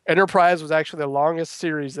Enterprise was actually the longest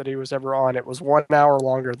series that he was ever on. It was 1 hour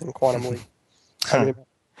longer than Quantum Leap. I mean,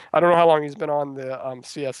 I don't know how long he's been on the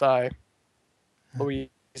CSI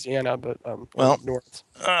Louisiana, but Well, North.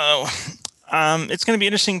 It's going to be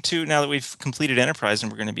interesting too now that we've completed Enterprise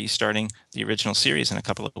and we're going to be starting the original series in a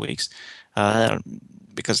couple of weeks,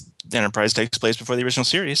 because the Enterprise takes place before the original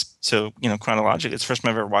series. So, you know, chronologically, it's the first time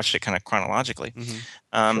I've ever watched it kind of chronologically.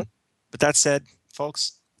 Mm-hmm. Sure. But that said,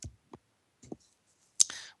 folks,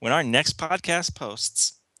 when our next podcast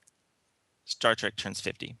posts, Star Trek turns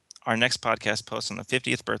 50. Our next podcast posts on the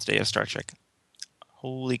 50th birthday of Star Trek.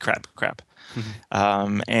 Holy crap.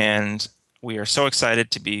 Mm-hmm. And we are so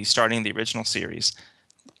excited to be starting the original series.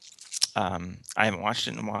 I haven't watched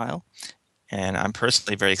it in a while, and I'm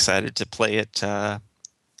personally very excited to play it.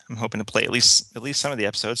 I'm hoping to play at least some of the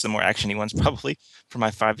episodes, the more actiony ones probably, for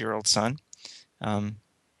my 5-year-old son.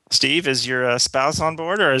 Steve, is your spouse on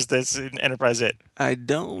board, or is this Enterprise it? I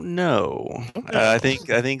don't know. I think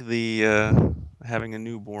the having a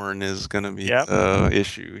newborn is going to be Yep. the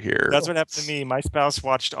issue here. That's what happened to me. My spouse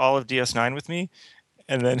watched all of DS9 with me,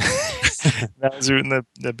 and then that was when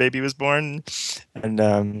the baby was born,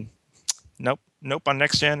 and nope on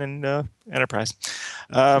Next Gen and Enterprise.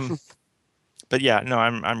 But yeah, no,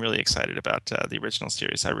 I'm really excited about the original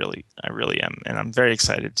series. I really am, and I'm very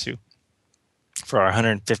excited for our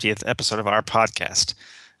 150th episode of our podcast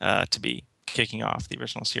to be kicking off the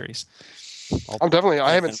original series.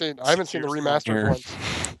 I haven't seen the remastered one.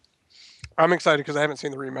 I'm excited because I haven't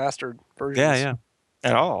seen the remastered versions. Yeah.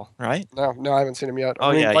 At all, right? No, I haven't seen them yet.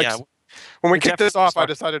 Oh, yeah. When we kicked this off, I talk-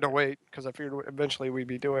 decided to wait because I figured eventually we'd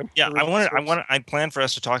be doing. Yeah, the original series. I planned for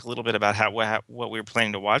us to talk a little bit about what we were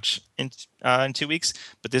planning to watch in 2 weeks,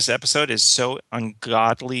 but this episode is so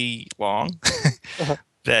ungodly long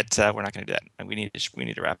that we're not going to do that. We need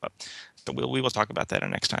to wrap up. But we will talk about that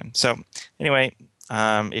next time. So anyway,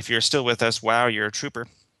 if you're still with us, wow, you're a trooper.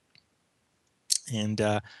 And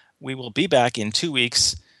we will be back in 2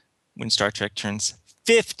 weeks when Star Trek turns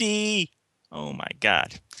 50. Oh my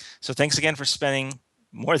God. So thanks again for spending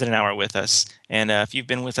more than an hour with us. And if you've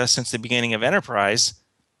been with us since the beginning of Enterprise,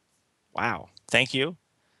 wow, thank you.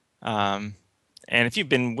 And if you've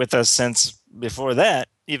been with us since before that,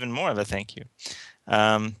 even more of a thank you.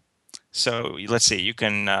 So let's see, you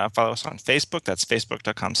can follow us on Facebook. That's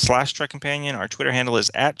facebook.com/TrekCompanion. Our Twitter handle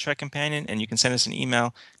is @TrekCompanion, and you can send us an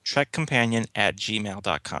email,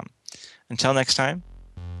 trekcompanion@gmail.com. Until next time,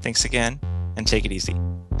 thanks again, and take it easy.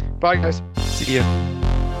 Bye, guys. See ya.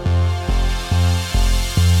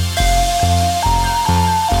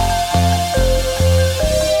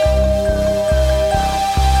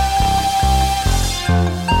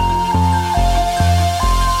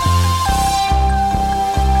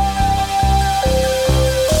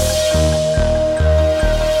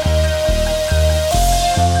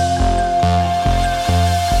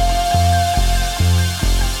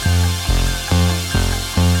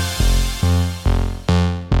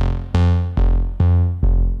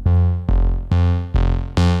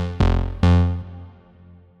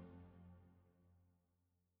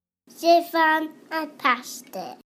 Stefan and Pastor.